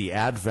 like the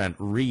Advent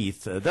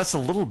wreath. That's a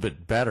little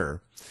bit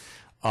better.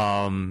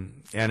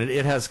 And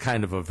it has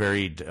kind of a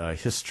varied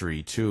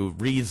history too.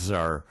 Wreaths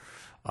are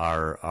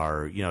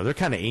they're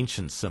kind of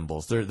ancient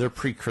symbols. They're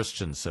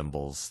pre-Christian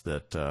symbols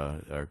that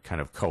are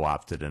kind of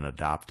co-opted and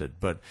adopted.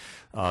 But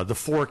the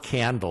 4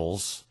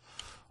 candles,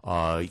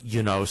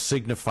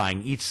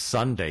 signifying each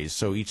Sunday.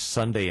 So each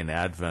Sunday in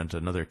Advent,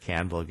 another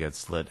candle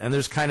gets lit. And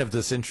there's kind of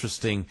this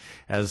interesting,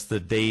 as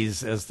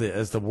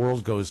the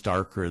world goes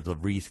darker, the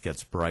wreath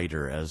gets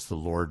brighter as the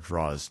Lord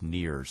draws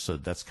near. So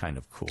that's kind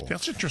of cool.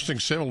 That's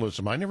interesting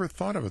symbolism. I never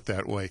thought of it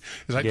that way.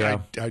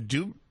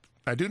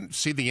 I didn't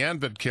see the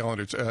Advent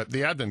calendars,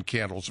 the Advent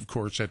candles, of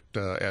course,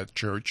 at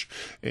church,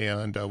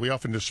 and we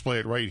often display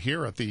it right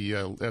here at the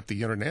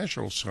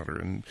International Center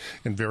and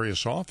in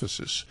various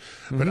offices.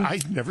 But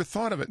I never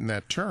thought of it in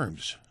that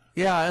terms.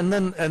 Yeah, and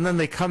then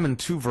they come in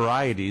 2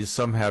 varieties.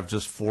 Some have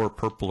just 4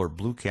 purple or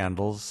blue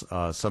candles.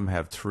 Some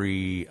have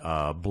 3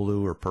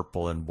 blue or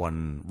purple and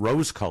 1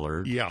 rose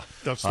colored. Yeah,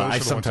 those I are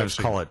the sometimes ones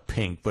I call it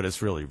pink, but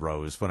it's really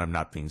rose when I'm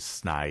not being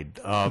snide.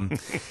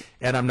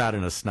 And I'm not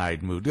in a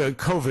snide mood.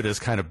 COVID has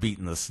kind of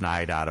beaten the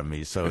snide out of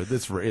me, so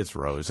it's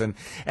rose. And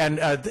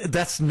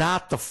that's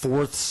not the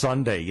 4th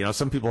Sunday.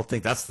 Some people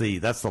think that's the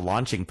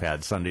launching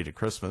pad Sunday to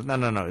Christmas.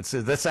 No.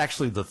 That's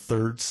actually the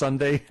 3rd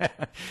Sunday,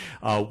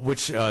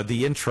 which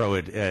the intro.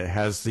 It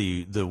has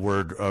the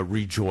word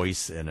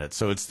rejoice in it,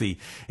 so it's the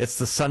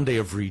Sunday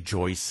of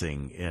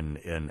rejoicing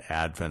in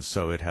Advent.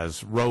 So it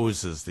has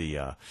rose as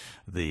the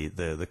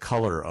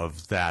color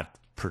of that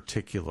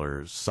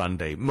particular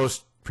Sunday.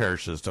 Most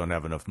parishes don't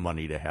have enough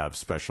money to have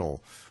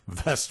special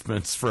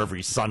vestments for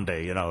every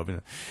Sunday.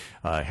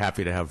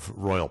 Happy to have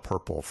royal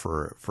purple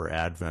for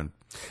Advent.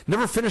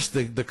 Never finished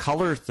the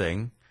color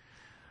thing.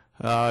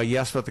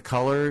 Yes, about the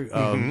color.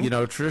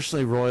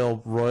 Traditionally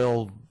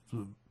royal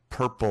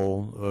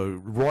purple,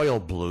 royal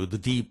blue, the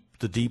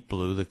deep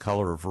blue, the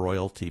color of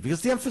royalty,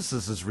 because the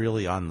emphasis is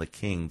really on the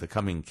king, the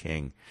coming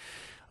king.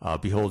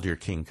 Behold, your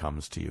king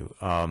comes to you.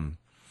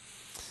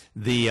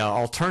 The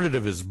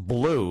alternative is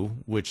blue,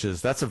 which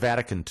that's a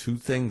Vatican II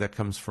thing that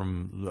comes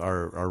from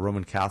our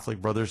Roman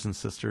Catholic brothers and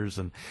sisters.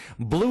 And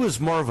blue is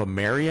more of a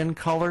Marian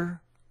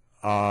color.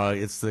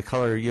 It's the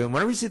color,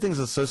 whenever you see things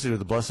associated with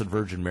the Blessed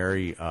Virgin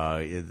Mary,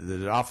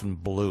 they're often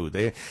blue.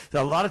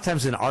 A lot of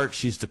times in art,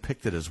 she's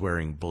depicted as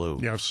wearing blue.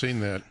 Yeah, I've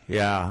seen that.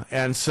 Yeah,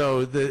 and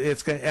so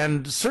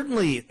and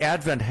certainly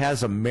Advent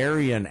has a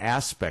Marian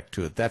aspect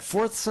to it. That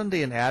fourth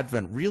Sunday in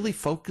Advent really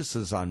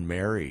focuses on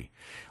Mary.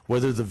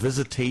 Whether the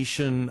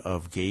visitation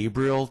of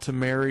Gabriel to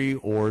Mary,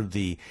 or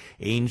the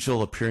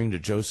angel appearing to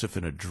Joseph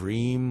in a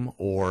dream,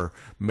 or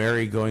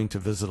Mary going to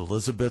visit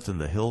Elizabeth in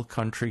the hill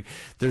country,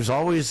 there's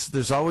always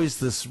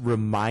this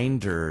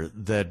reminder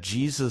that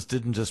Jesus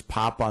didn't just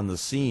pop on the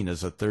scene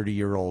as a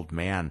 30-year-old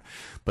man,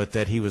 but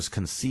that he was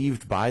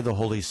conceived by the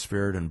Holy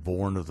Spirit and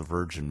born of the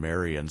Virgin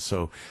Mary. And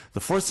so the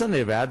fourth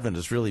Sunday of Advent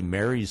is really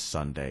Mary's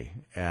Sunday,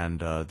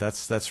 and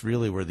that's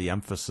really where the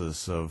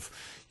emphasis of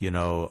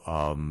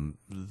the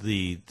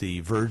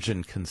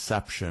virgin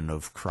conception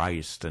of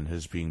Christ and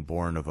his being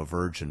born of a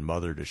virgin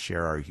mother to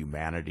share our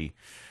humanity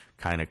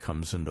kind of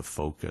comes into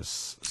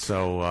focus.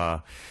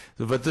 So,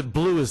 but the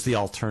blue is the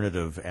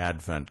alternative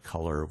Advent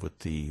color with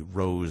the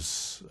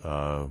rose,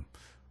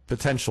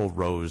 potential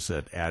rose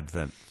at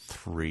Advent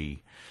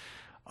 3.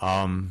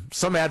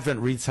 Some Advent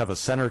wreaths have a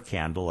center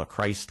candle, a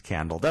Christ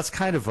candle. That's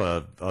kind of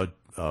a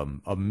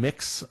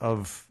mix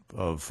of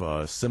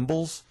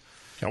symbols.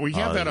 Yeah, we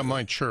have that at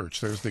my church.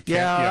 There's the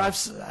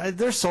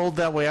they're sold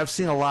that way. I've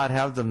seen a lot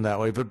have them that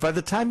way. But by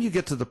the time you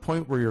get to the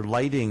point where you're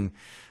lighting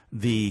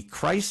the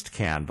Christ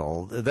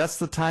candle, that's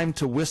the time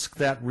to whisk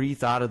that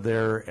wreath out of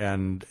there,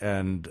 and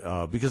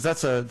because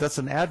that's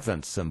an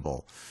Advent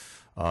symbol.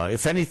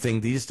 If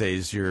anything, these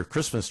days your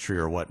Christmas tree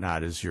or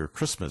whatnot is your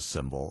Christmas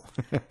symbol,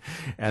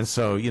 and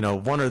so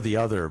one or the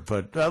other.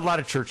 But a lot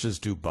of churches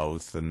do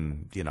both,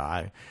 and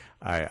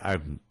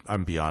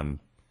I'm beyond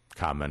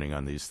commenting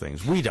on these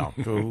things. We don't.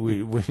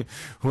 we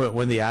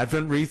when the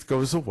Advent wreath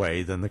goes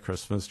away, then the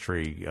Christmas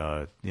tree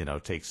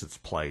takes its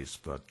place.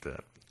 But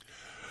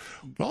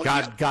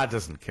God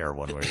doesn't care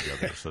one way or the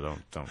other, so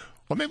don't.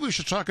 Well, maybe we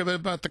should talk a bit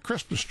about the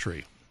Christmas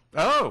tree.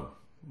 Oh,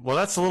 well,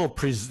 that's a little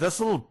premature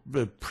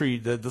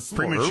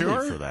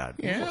early for that.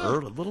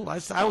 Yeah,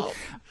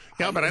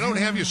 Yeah, but I don't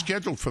have you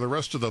scheduled for the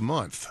rest of the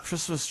month.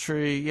 Christmas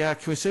tree. Yeah,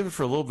 can we save it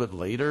for a little bit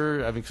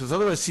later? I mean, because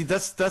otherwise, see,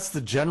 that's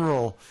the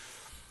general.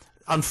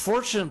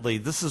 Unfortunately,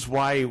 this is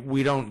why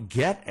we don't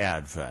get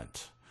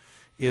Advent,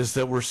 is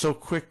that we're so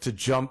quick to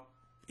jump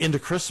into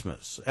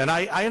Christmas. And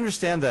I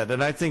understand that,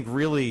 and I think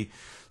really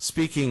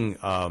speaking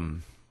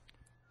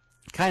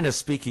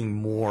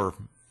more,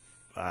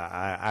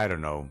 I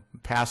don't know,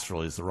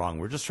 pastorally is the wrong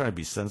word. We're just trying to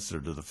be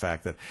sensitive to the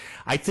fact that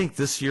I think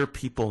this year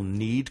people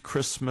need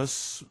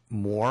Christmas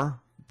more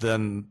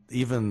than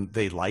even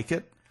they like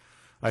it.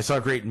 I saw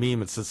a great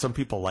meme. It said some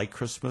people like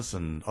Christmas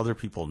and other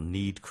people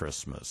need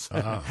Christmas.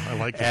 I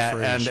like that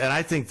phrase. And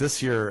I think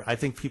this year,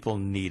 people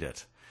need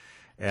it.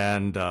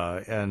 And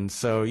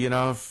so,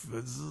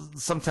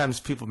 sometimes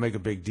people make a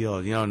big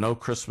deal, no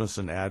Christmas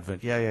and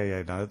Advent.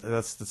 Yeah. No,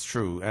 that's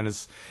true. And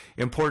it's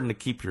important to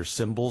keep your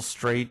symbols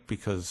straight,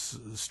 because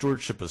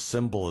stewardship of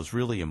symbol is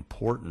really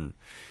important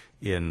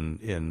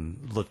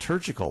in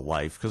liturgical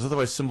life, because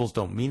otherwise symbols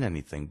don't mean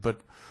anything.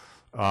 But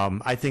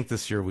I think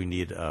this year we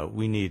need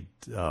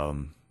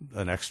an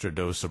extra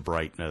dose of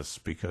brightness,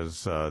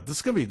 because this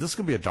is gonna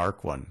be a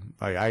dark one.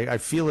 I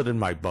feel it in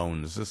my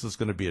bones. This is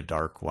gonna be a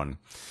dark one.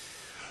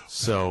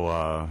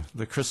 So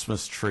the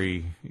Christmas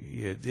tree,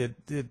 it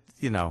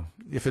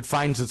if it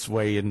finds its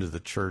way into the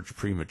church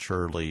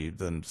prematurely,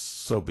 then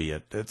so be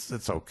it.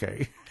 It's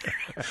okay.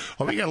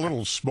 Well, we got a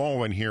little small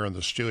one here in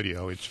the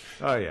studio.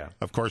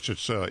 Of course,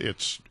 it's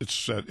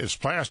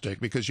plastic,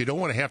 because you don't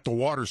want to have to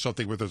water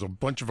something where there's a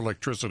bunch of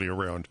electricity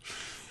around.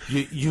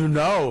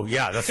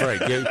 Yeah, that's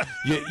right.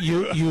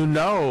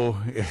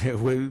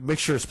 Make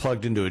sure it's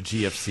plugged into a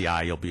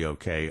GFCI. You'll be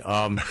okay.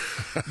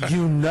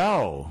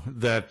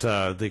 That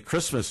the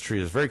Christmas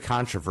tree is very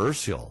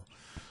controversial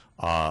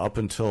up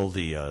until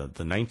the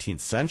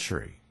 19th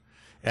century,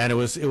 and it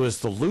was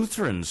the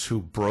Lutherans who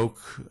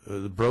broke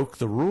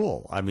the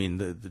rule. I mean,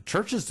 the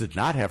churches did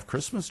not have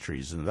Christmas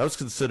trees, and that was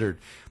considered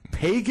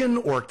pagan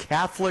or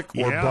Catholic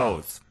or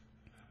both.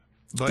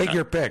 Take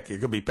your pick. It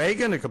could be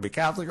pagan, it could be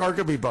Catholic, or it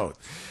could be both.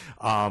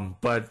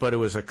 But it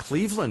was a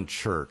Cleveland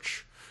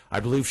church. I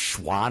believe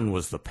Schwann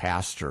was the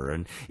pastor,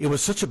 and it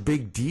was such a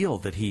big deal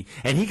that he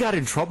got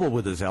in trouble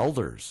with his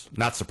elders,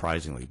 not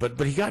surprisingly, but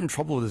he got in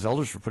trouble with his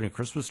elders for putting a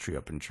Christmas tree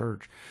up in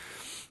church.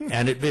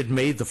 And it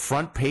made the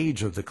front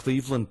page of the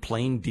Cleveland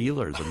Plain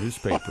Dealer, the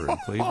newspaper in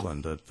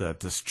Cleveland, that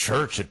this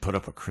church had put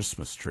up a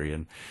Christmas tree.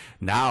 And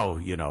now,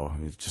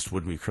 it just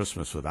wouldn't be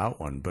Christmas without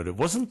one. But it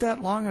wasn't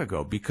that long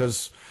ago,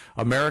 because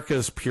America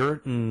is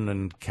Puritan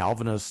and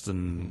Calvinist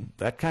and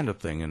that kind of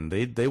thing. And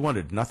they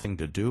wanted nothing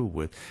to do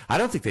with, I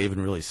don't think they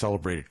even really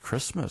celebrated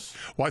Christmas.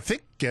 Well, I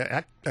think,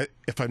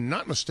 if I'm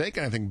not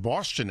mistaken, I think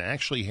Boston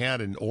actually had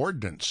an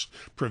ordinance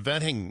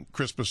preventing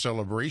Christmas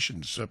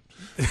celebrations.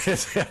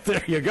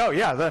 There you go.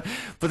 Yeah,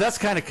 but that's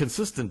kind of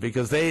consistent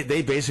because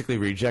they basically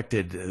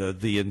rejected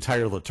the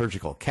entire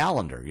liturgical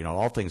calendar,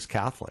 all things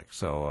Catholic.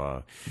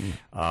 So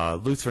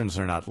Lutherans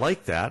are not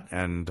like that,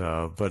 and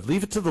but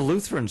leave it to the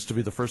Lutherans to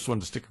be the first one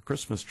to stick a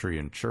Christmas tree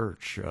in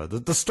church.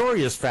 The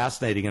story is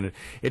fascinating, and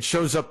it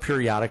shows up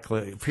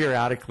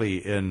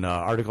periodically in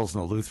articles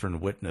in the Lutheran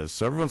Witness.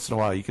 So every once in a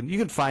while, you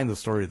can find the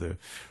story of the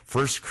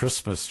first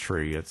Christmas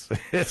tree.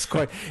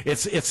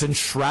 It's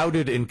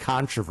enshrouded in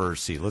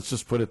controversy. Let's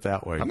just put it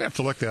that way. I'm gonna have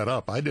to look that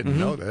up. I didn't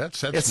know that.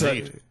 That's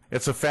neat.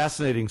 It's a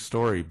fascinating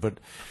story, but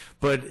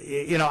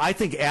I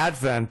think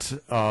Advent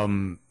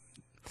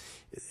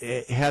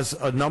it has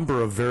a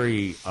number of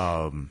very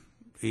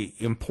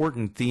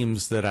important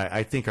themes that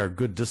I think are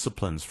good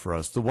disciplines for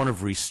us. The one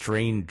of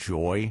restrained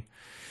joy.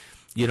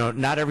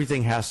 Not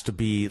everything has to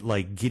be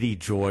like giddy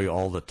joy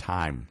all the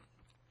time.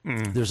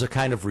 There's a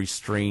kind of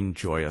restrained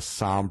joy, a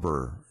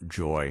somber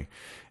joy.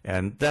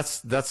 And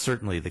that's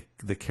certainly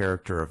the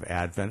character of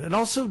Advent. And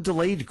also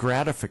delayed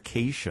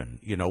gratification.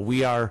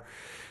 We are,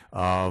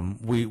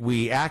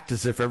 we act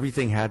as if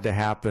everything had to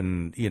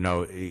happen,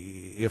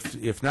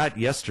 if not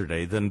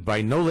yesterday, then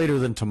by no later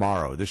than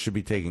tomorrow, this should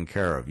be taken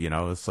care of.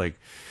 It's like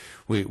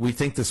we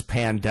think this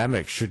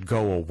pandemic should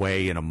go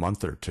away in a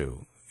month or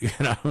two.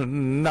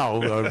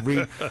 No,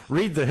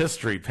 read the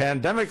history.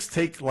 Pandemics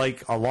take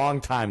like a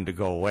long time to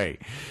go away.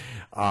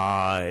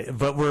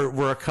 But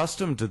we're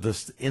accustomed to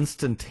this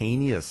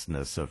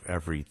instantaneousness of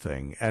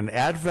everything. And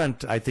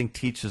Advent, I think,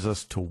 teaches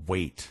us to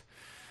wait,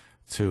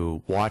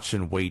 to watch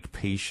and wait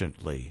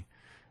patiently.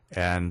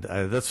 And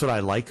that's what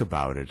I like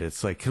about it.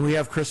 It's like, can we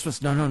have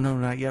Christmas? No,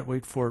 not yet.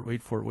 Wait for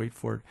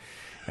it.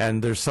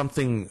 And there's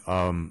something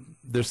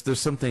there's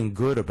something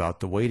good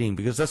about the waiting,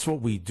 because that's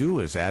what we do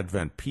as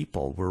Advent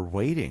people. We're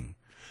waiting.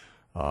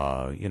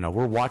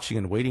 We're watching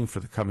and waiting for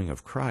the coming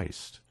of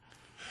Christ.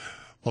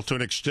 Well, to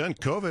an extent,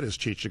 COVID is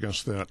teaching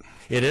us that.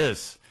 It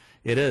is.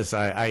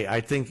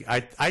 I think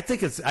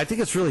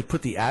it's really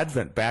put the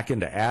Advent back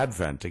into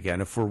Advent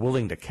again, if we're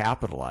willing to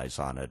capitalize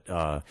on it.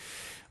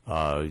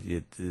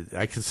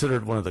 I consider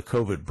it one of the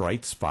COVID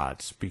bright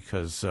spots,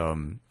 because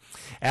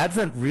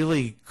Advent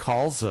really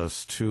calls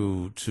us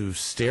to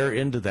stare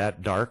into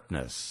that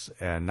darkness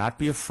and not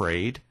be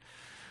afraid,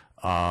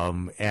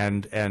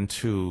 and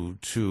to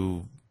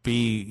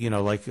be,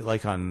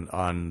 like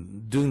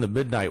on doing the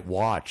midnight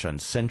watch on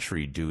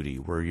sentry duty,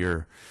 where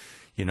you're,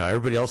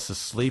 everybody else is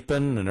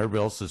sleeping and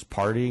everybody else is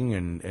partying,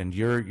 and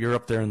you're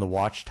up there in the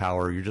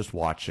watchtower, you're just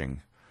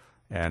watching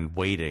and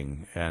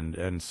waiting,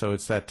 and so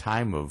it's that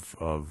time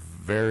of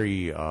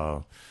very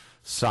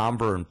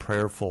somber and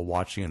prayerful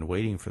watching and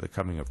waiting for the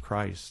coming of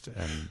Christ.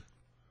 And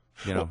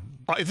well,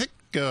 I think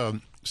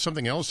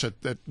something else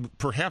that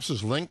perhaps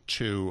is linked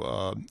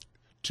to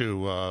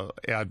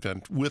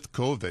Advent with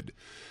COVID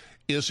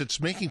is it's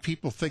making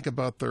people think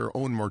about their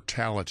own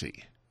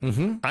mortality.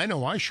 Mm-hmm. I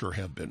know I sure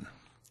have been.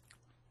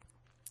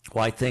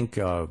 Well, I think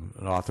an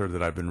author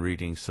that I've been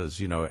reading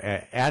says,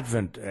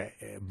 Advent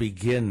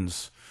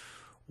begins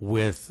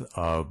with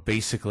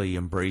basically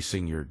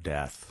embracing your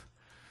death.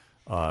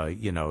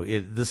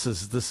 This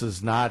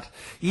is not,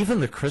 even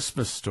the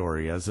Christmas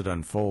story as it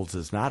unfolds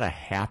is not a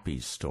happy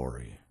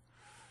story.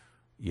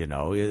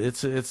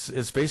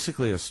 It's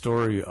basically a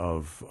story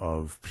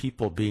of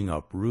people being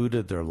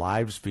uprooted, their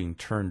lives being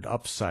turned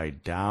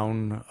upside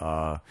down.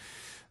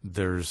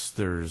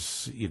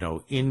 There's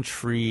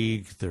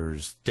intrigue,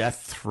 there's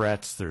death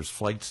threats, there's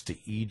flights to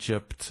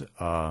Egypt.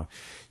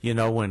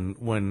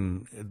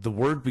 When the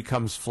Word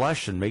becomes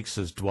flesh and makes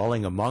His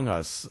dwelling among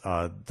us,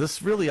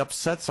 this really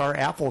upsets our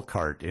apple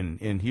cart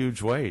in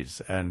huge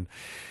ways. And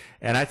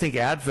I think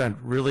Advent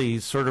really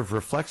sort of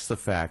reflects the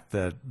fact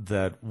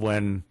that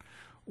when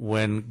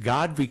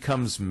God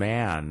becomes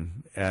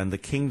man and the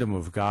kingdom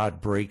of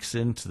God breaks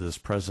into this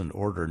present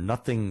order,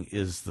 nothing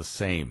is the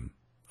same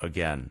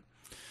again.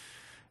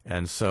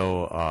 And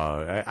so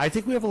I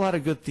think we have a lot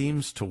of good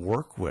themes to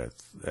work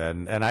with.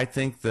 And I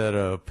think that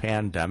a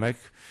pandemic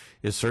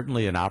is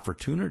certainly an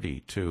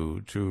opportunity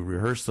to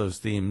rehearse those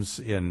themes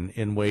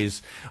in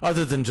ways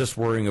other than just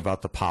worrying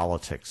about the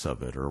politics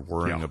of it, or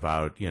worrying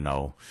about,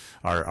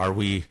 are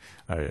we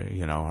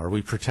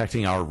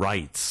protecting our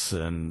rights?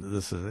 And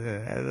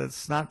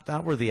that's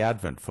not where the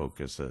Advent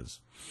focus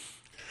is.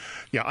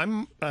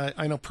 Yeah,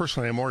 I know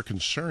personally I'm more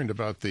concerned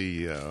about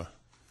the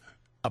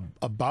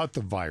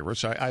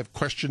virus. I have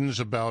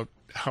questions about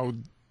how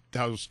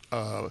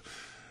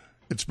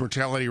its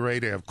mortality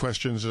rate. I have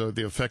questions of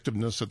the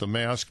effectiveness of the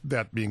mask.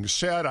 That being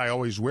said, I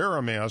always wear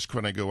a mask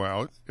when I go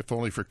out, if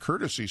only for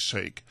courtesy's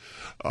sake.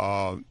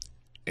 Since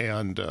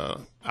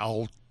I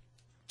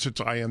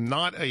am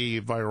not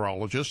a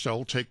virologist,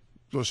 I'll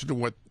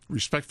listen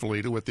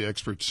respectfully to what the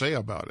experts say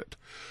about it.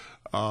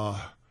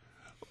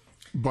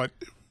 But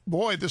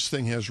boy, this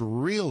thing has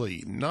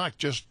really not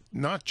just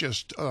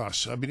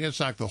us. I mean,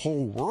 it's knocked the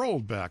whole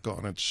world back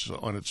on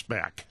its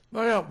back.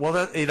 Oh yeah,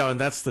 well, and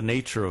that's the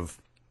nature of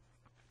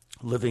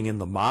living in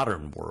the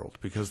modern world,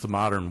 because the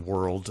modern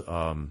world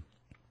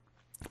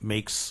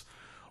makes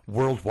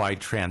worldwide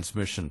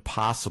transmission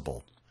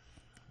possible.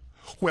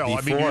 Well,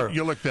 before. I mean,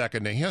 you look back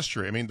into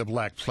history. I mean, the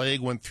Black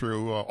Plague went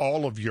through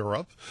all of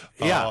Europe.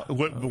 Yeah.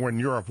 When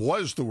Europe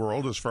was the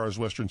world as far as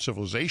Western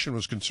civilization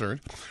was concerned.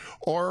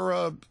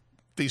 Or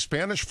the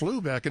Spanish flu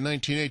back in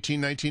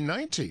 1918,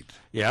 1919.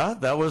 Yeah,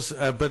 that was,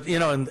 but,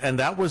 and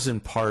that was in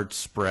part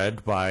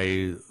spread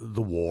by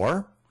the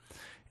war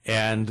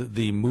and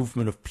the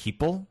movement of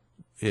people.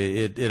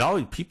 It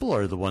always, people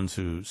are the ones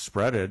who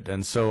spread it.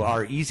 And so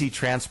our easy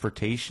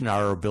transportation,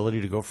 our ability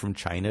to go from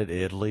China to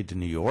Italy to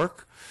New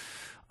York,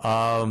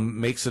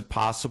 makes it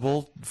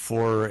possible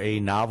for a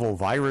novel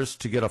virus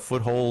to get a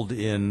foothold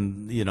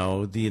in,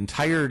 the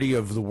entirety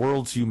of the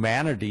world's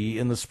humanity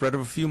in the spread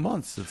of a few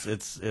months.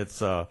 It's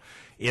the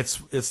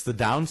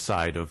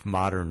downside of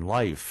modern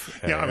life.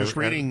 Yeah, I was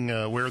reading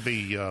where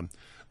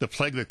the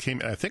plague that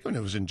came, I think when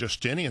it was in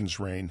Justinian's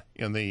reign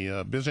in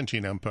the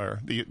Byzantine Empire,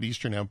 the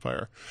Eastern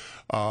Empire,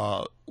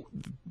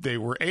 they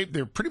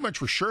pretty much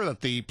were sure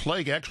that the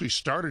plague actually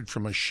started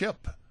from a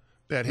ship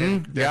that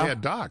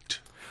had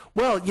docked.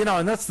 Well,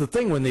 and that's the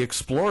thing. When the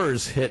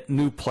explorers hit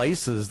new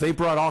places, they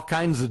brought all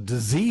kinds of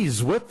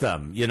disease with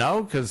them,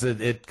 because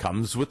it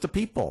comes with the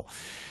people.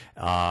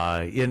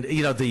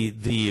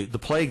 The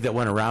plague that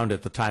went around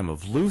at the time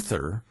of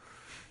Luther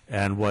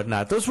and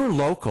whatnot, those were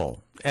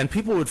local, and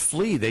people would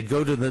flee. They'd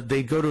go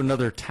to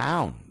another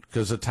town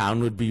because the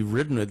town would be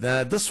ridden with.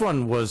 This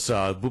one was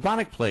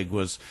bubonic plague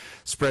was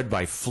spread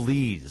by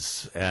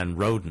fleas and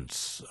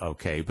rodents.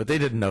 Okay, but they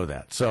didn't know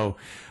that. So,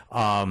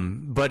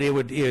 but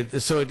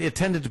it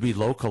tended to be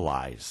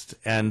localized,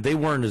 and they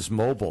weren't as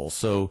mobile.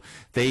 So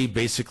they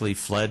basically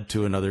fled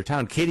to another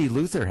town. Katie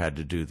Luther had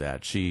to do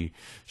that. She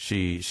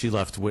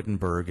left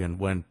Wittenberg and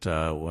went.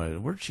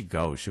 Where'd she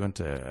go? She went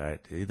to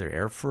either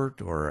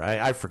Erfurt or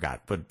I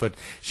forgot. But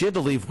she had to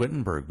leave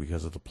Wittenberg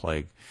because of the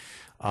plague.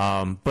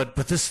 But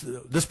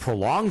this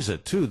prolongs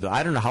it too.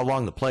 I don't know how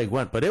long the plague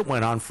went, but it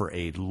went on for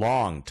a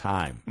long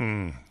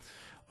time.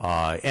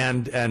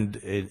 And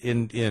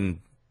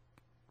in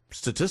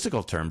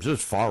statistical terms, it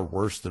was far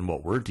worse than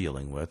what we're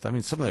dealing with. I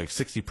mean, something like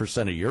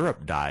 60% of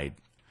Europe died.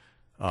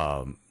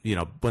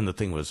 When the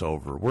thing was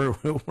over.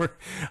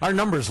 Our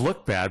numbers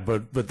look bad,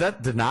 but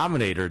that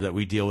denominator that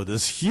we deal with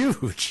is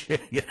huge.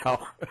 It's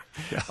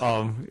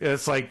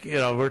like,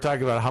 we're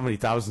talking about how many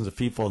thousands of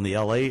people in the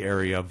LA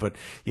area, but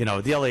the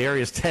LA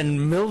area is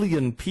 10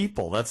 million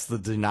people. That's the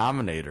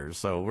denominator.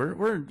 So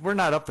we're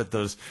not up at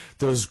those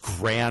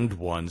grand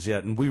ones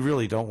yet, and we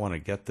really don't want to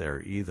get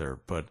there either.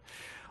 But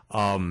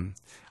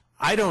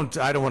I don't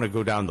want to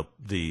go down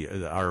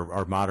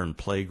our modern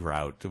plague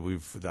route.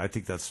 I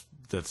think that's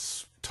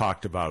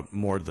talked about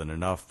more than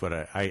enough,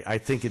 but I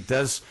think it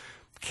does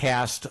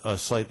cast a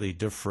slightly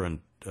different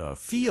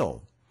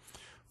feel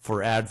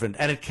for Advent,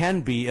 and it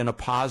can be in a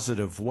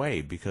positive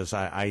way, because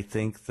I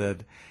think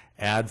that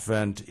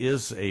Advent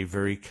is a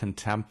very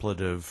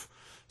contemplative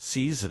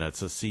season.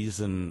 It's a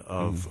season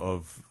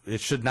of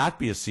it should not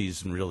be a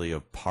season really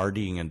of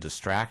partying and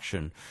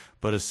distraction,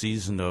 but a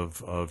season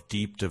of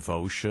deep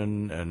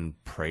devotion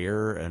and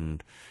prayer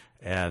and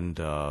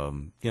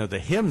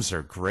the hymns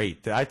are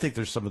great. I think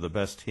there's some of the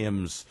best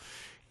hymns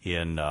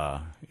in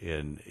the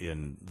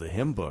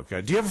hymn book.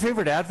 Do you have a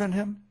favorite Advent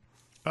hymn?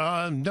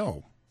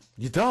 No.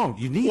 You don't.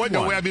 You need one.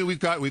 No, I mean we've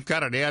got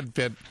an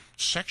Advent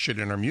section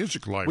in our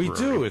music library. We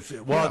do.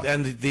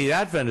 And the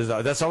Advent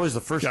that's always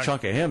the first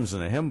chunk of hymns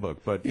in a hymn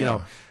book. But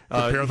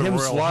Prepare the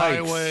hymns royal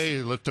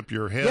highway, lift up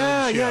your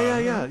heads.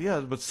 Yeah.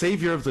 But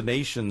Savior of the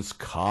Nations,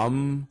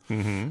 come.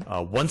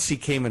 Once He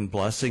Came in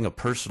Blessing, a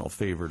personal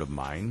favorite of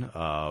mine.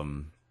 Oh,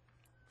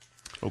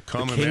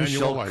 come, the King Emmanuel.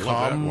 shall I come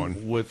love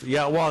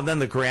that one. And then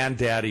the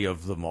granddaddy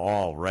of them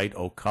all, right?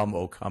 O come,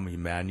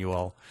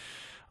 Emmanuel.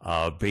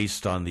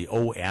 Based on the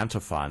O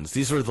antiphons.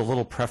 These are the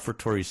little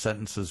prefatory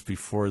sentences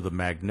before the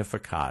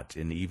Magnificat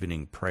in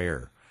evening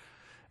prayer.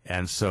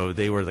 And so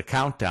they were the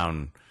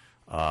countdown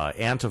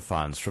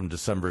antiphons from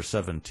December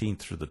 17th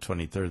through the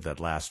 23rd, that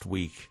last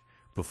week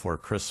before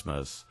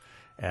Christmas.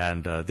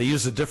 And they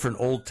use a different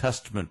Old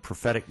Testament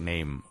prophetic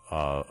name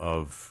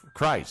of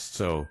Christ.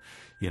 So,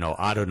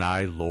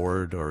 Adonai,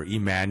 Lord, or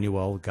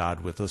Emmanuel,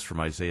 God with us,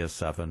 from Isaiah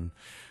 7.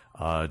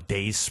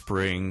 Day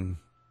Spring,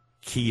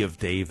 Key of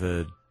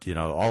David.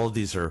 All of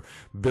these are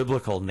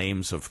biblical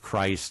names of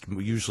Christ,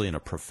 usually in a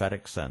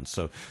prophetic sense.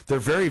 So they're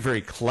very,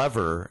 very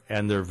clever,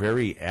 and they're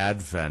very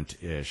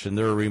Advent-ish. And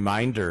they're a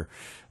reminder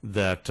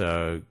that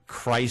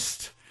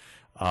Christ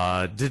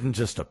didn't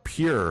just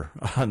appear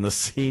on the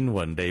scene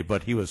one day,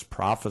 but He was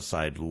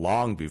prophesied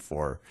long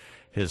before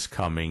His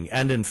coming.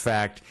 And in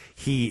fact,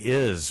 He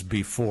is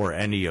before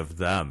any of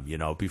them.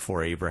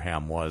 Before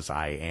Abraham was,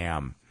 I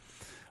am.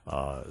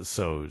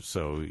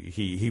 So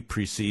he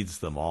precedes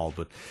them all.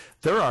 But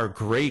there are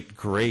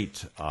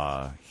great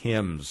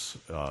hymns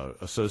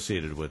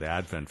associated with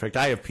Advent. In fact,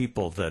 I have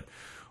people that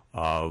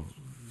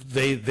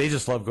they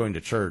just love going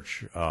to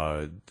church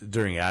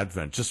during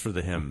Advent just for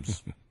the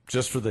hymns.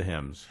 Just for the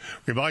hymns.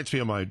 Reminds me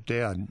of my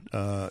dad.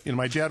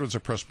 My dad was a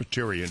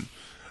Presbyterian,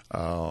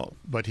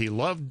 but he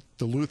loved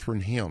the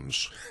Lutheran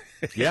hymns.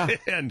 Yeah.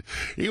 And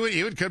he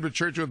would come to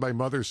church with my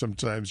mother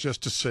sometimes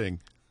just to sing.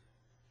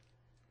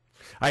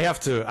 I have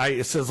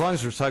to. So as long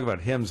as we're talking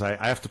about hymns, I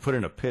have to put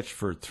in a pitch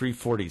for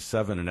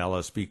 347 in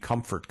LSB.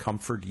 Comfort,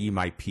 comfort, ye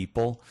my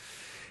people.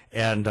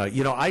 And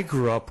I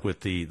grew up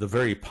with the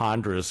very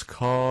ponderous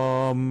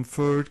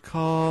 "Comfort,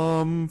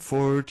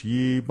 comfort,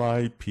 ye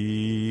my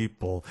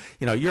people."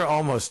 You're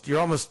almost.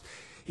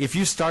 If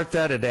you start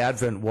that at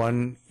Advent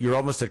 1, you're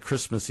almost at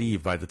Christmas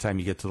Eve by the time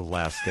you get to the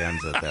last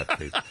stanza at that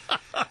page.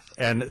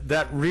 And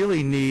that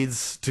really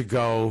needs to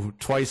go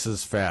twice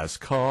as fast.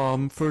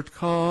 Comfort,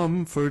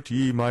 comfort,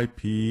 ye my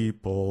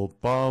people.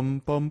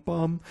 Bum, bum,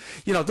 bum.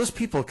 Those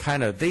people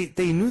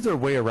they knew their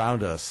way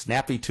around a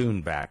snappy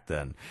tune back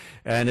then.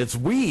 And it's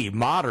we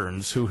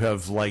moderns who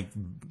have,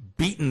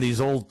 beaten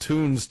these old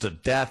tunes to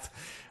death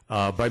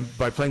by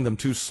playing them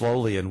too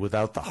slowly and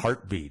without the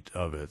heartbeat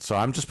of it. So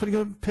I'm just putting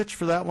a pitch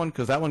for that one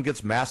because that one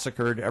gets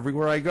massacred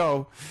everywhere I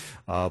go.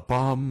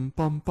 Bum,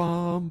 bum,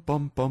 bum,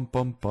 bum, bum,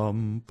 bum,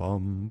 bum,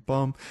 bum,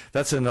 bum.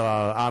 That's in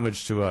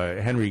homage to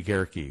Henry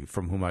Gerke,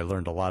 from whom I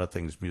learned a lot of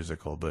things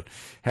musical. But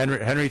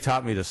Henry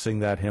taught me to sing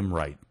that hymn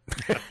right.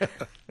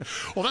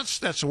 Well,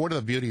 that's one of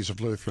the beauties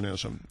of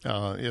Lutheranism,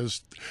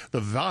 is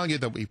the value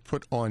that we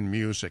put on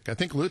music. I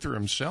think Luther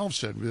himself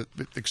said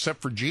that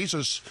except for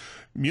Jesus,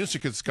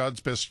 music is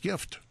God's best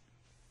gift.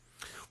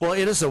 Well,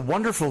 it is a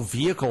wonderful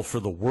vehicle for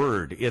the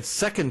Word. It's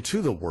second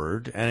to the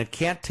Word, and it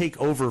can't take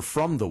over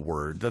from the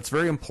Word. That's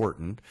very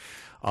important.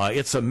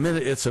 It's a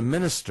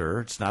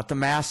minister. It's not the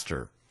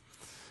master.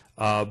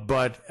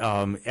 But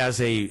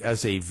as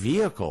a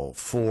vehicle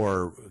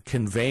for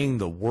conveying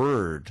the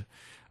Word,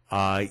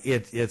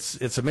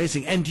 it's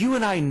amazing. And you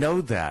and I know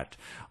that.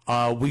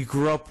 We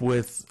grew up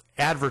with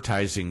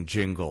advertising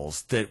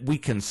jingles that we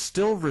can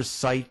still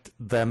recite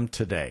them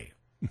today.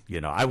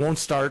 I won't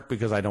start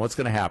because I know what's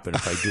going to happen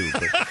if I do.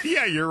 But,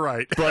 yeah, you're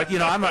right. But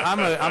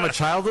I'm a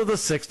child of the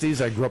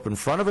 '60s. I grew up in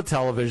front of a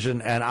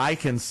television, and I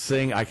can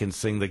sing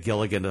the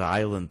Gilligan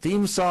Island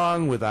theme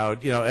song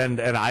without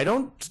and I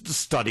don't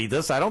study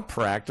this. I don't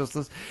practice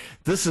this.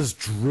 This is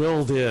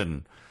drilled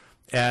in.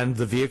 And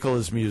the vehicle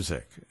is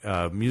music.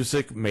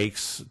 Music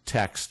makes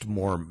text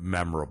more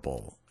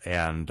memorable.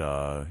 And,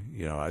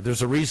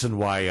 there's a reason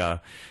why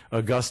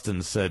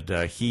Augustine said,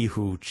 he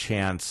who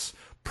chants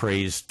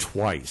praise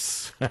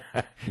twice.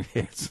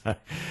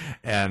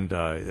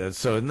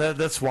 So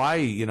that's why,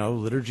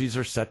 liturgies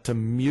are set to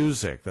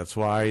music. That's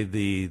why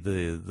the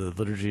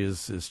liturgy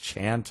is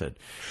chanted.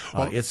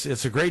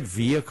 It's a great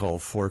vehicle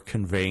for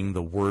conveying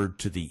the word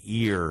to the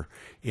ear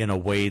in a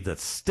way that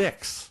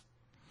sticks.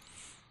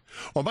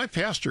 Well, my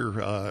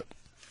pastor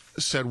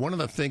said one of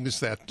the things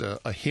that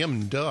a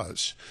hymn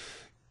does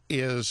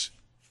is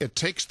it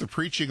takes the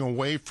preaching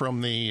away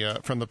from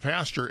the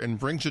pastor and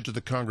brings it to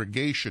the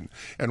congregation.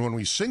 And when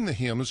we sing the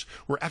hymns,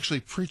 we're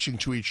actually preaching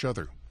to each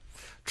other.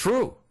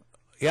 True.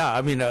 Yeah,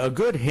 I mean, a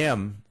good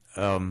hymn,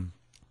 and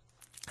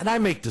I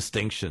make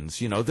distinctions.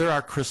 There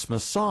are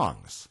Christmas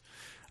songs,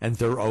 and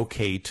they're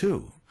okay,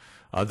 too.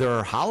 There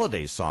are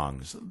holiday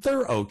songs.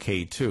 They're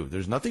okay, too.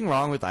 There's nothing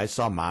wrong with I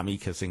Saw Mommy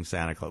Kissing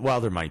Santa Claus. Well,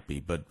 there might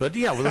be, but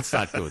yeah, well, let's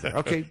not go there.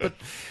 Okay, but,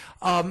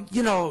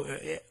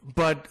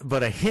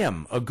 but a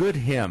hymn, a good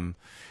hymn,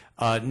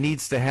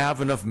 needs to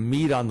have enough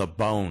meat on the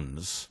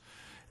bones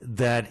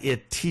that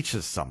it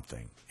teaches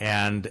something.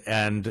 And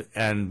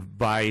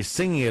by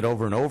singing it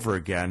over and over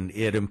again,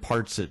 it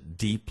imparts it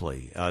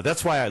deeply.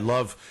 That's why I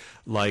love,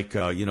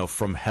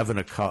 from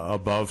heaven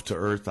above to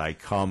earth I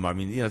come. I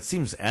mean, it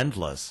seems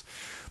endless.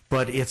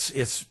 But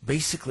it's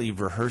basically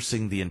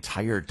rehearsing the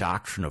entire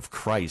doctrine of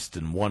Christ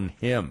in one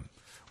hymn,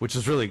 which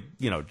is really,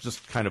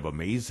 just kind of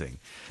amazing.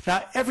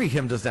 Now, every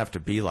hymn doesn't have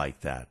to be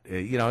like that.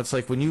 It's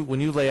like when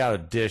you lay out a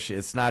dish,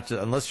 it's not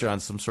just, unless you're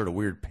on some sort of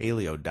weird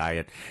paleo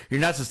diet,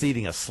 you're not just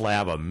eating a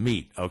slab of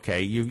meat,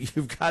 okay?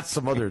 You've got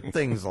some other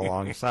things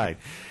alongside.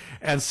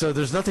 And so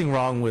there's nothing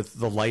wrong with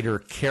the lighter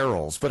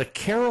carols, but a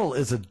carol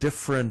is a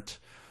different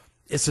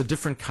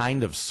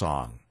kind of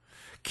song.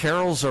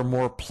 Carols are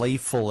more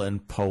playful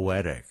and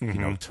poetic.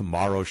 Mm-hmm.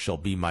 Tomorrow shall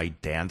be my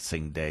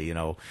dancing day.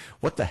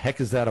 What the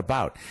heck is that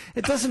about?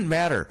 It doesn't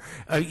matter.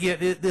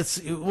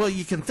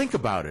 You can think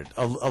about it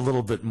a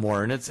little bit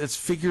more, and it's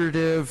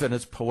figurative and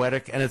it's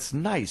poetic and it's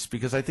nice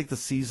because I think the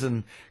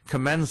season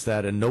commends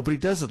that, and nobody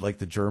does it like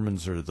the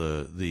Germans or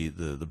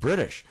the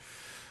British.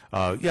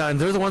 And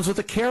they're the ones with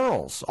the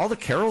carols. All the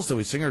carols that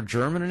we sing are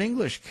German and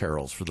English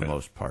carols for the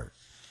most part.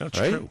 That's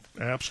right? true.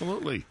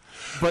 Absolutely.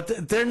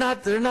 But they're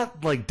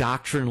not like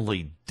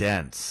doctrinally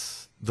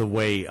dense the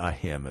way a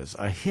hymn is.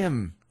 A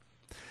hymn,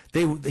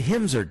 the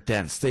hymns are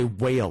dense. They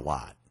weigh a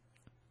lot.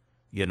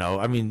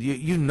 I mean,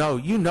 you know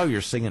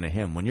you're singing a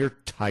hymn when you're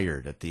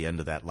tired at the end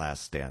of that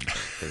last stanza.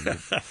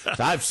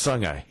 I've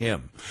sung a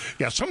hymn.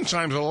 Yeah,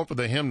 sometimes I'll open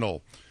the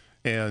hymnal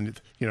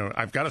and,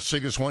 I've got to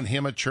sing this one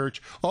hymn at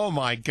church. Oh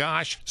my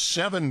gosh,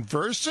 7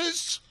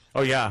 verses?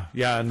 Oh yeah,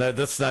 and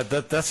that's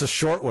a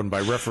short one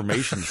by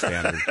Reformation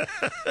standard.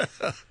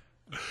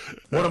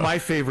 One of my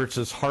favorites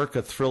is "Hark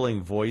a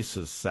Thrilling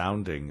Voices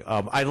Sounding."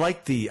 I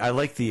like the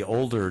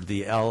older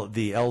the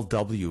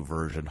LW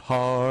version.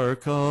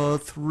 "Hark a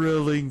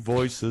thrilling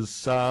voices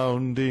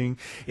sounding."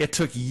 It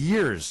took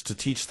years to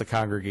teach the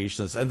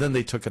congregation this, and then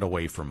they took it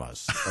away from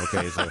us.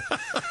 Okay, so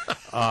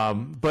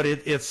but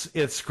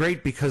it's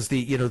great because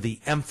the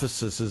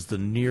emphasis is the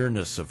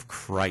nearness of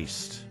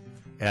Christ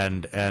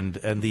and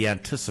the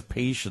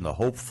anticipation, the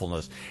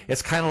hopefulness.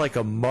 It's kind of like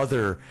a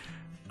mother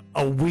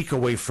a week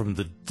away from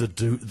the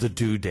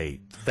due date,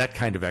 that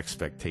kind of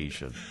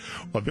expectation.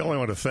 Well, Bill, I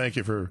want to thank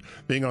you for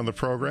being on the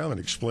program and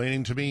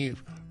explaining to me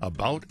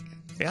about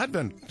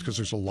Advent, because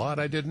there's a lot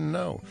I didn't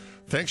know.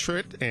 Thanks for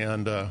it,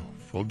 and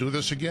we'll do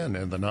this again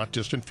in the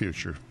not-distant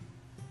future.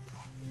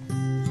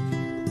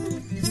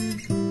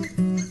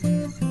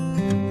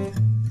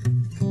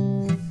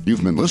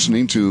 You've been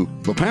listening to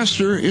The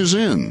Pastor is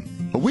In,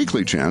 a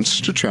weekly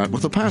chance to chat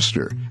with the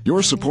pastor.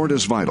 Your support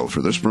is vital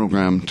for this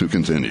program to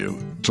continue.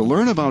 To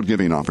learn about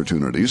giving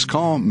opportunities,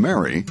 call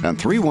Mary at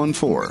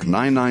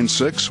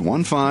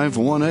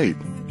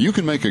 314-996-1518. You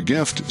can make a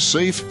gift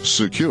safe,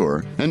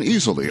 secure, and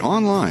easily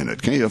online at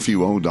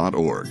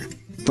kfuo.org.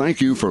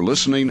 Thank you for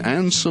listening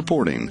and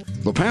supporting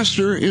The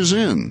Pastor is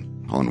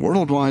In on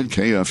Worldwide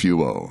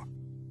KFUO.